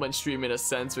development stream in a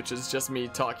sense, which is just me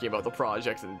talking about the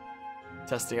project and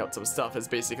testing out some stuff, is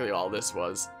basically all this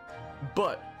was.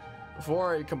 But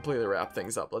before I completely wrap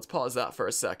things up, let's pause that for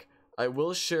a sec. I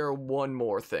will share one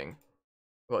more thing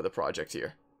about the project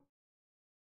here.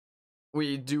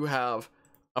 We do have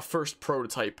a first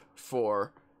prototype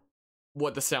for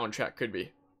what the soundtrack could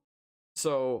be.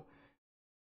 So,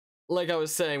 like I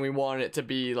was saying, we wanted it to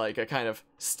be like a kind of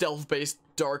stealth-based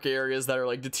dark areas that are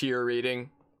like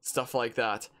deteriorating, stuff like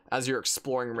that, as you're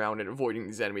exploring around and avoiding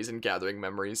these enemies and gathering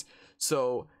memories.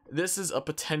 So this is a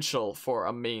potential for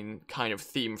a main kind of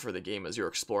theme for the game as you're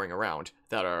exploring around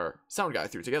that our sound guy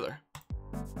threw together.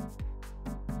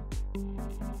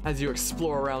 As you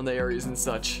explore around the areas and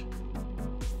such.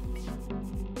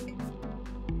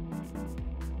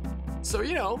 So,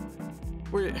 you know,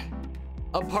 we're,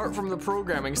 apart from the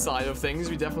programming side of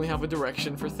things, we definitely have a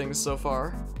direction for things so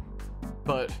far.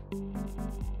 But,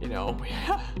 you know,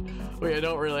 we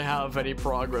don't really have any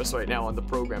progress right now on the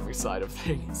programming side of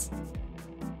things.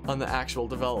 On the actual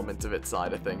development of it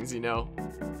side of things, you know.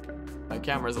 My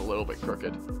camera's a little bit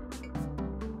crooked.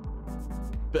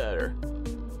 Better.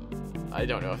 I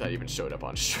don't know if that even showed up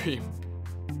on stream.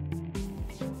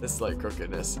 This slight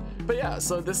crookedness. But yeah,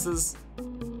 so this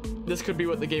could be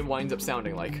what the game winds up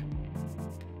sounding like.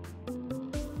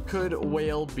 Could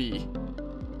well be.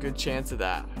 Good chance of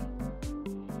that.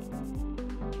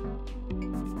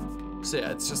 So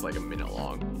yeah, it's just like a minute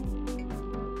long.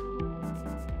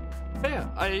 But yeah,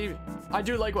 I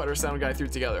do like what our sound guy threw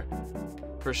together.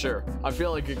 For sure. I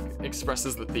feel like it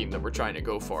expresses the theme that we're trying to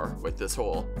go for with this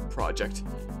whole project.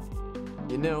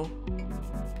 You know,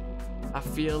 I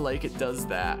feel like it does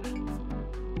that.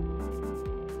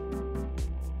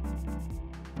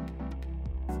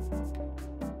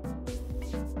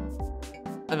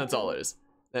 And that's all it is.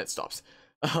 Then it stops.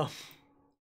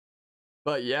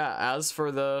 But yeah, as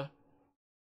for the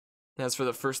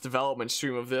first development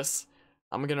stream of this,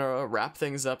 I'm gonna wrap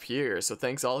things up here. So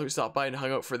thanks all who stopped by and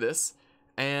hung out for this.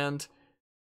 And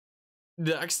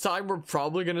next time we're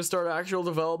probably gonna start actual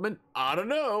development. I don't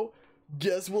know.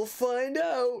 Guess we'll find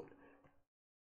out.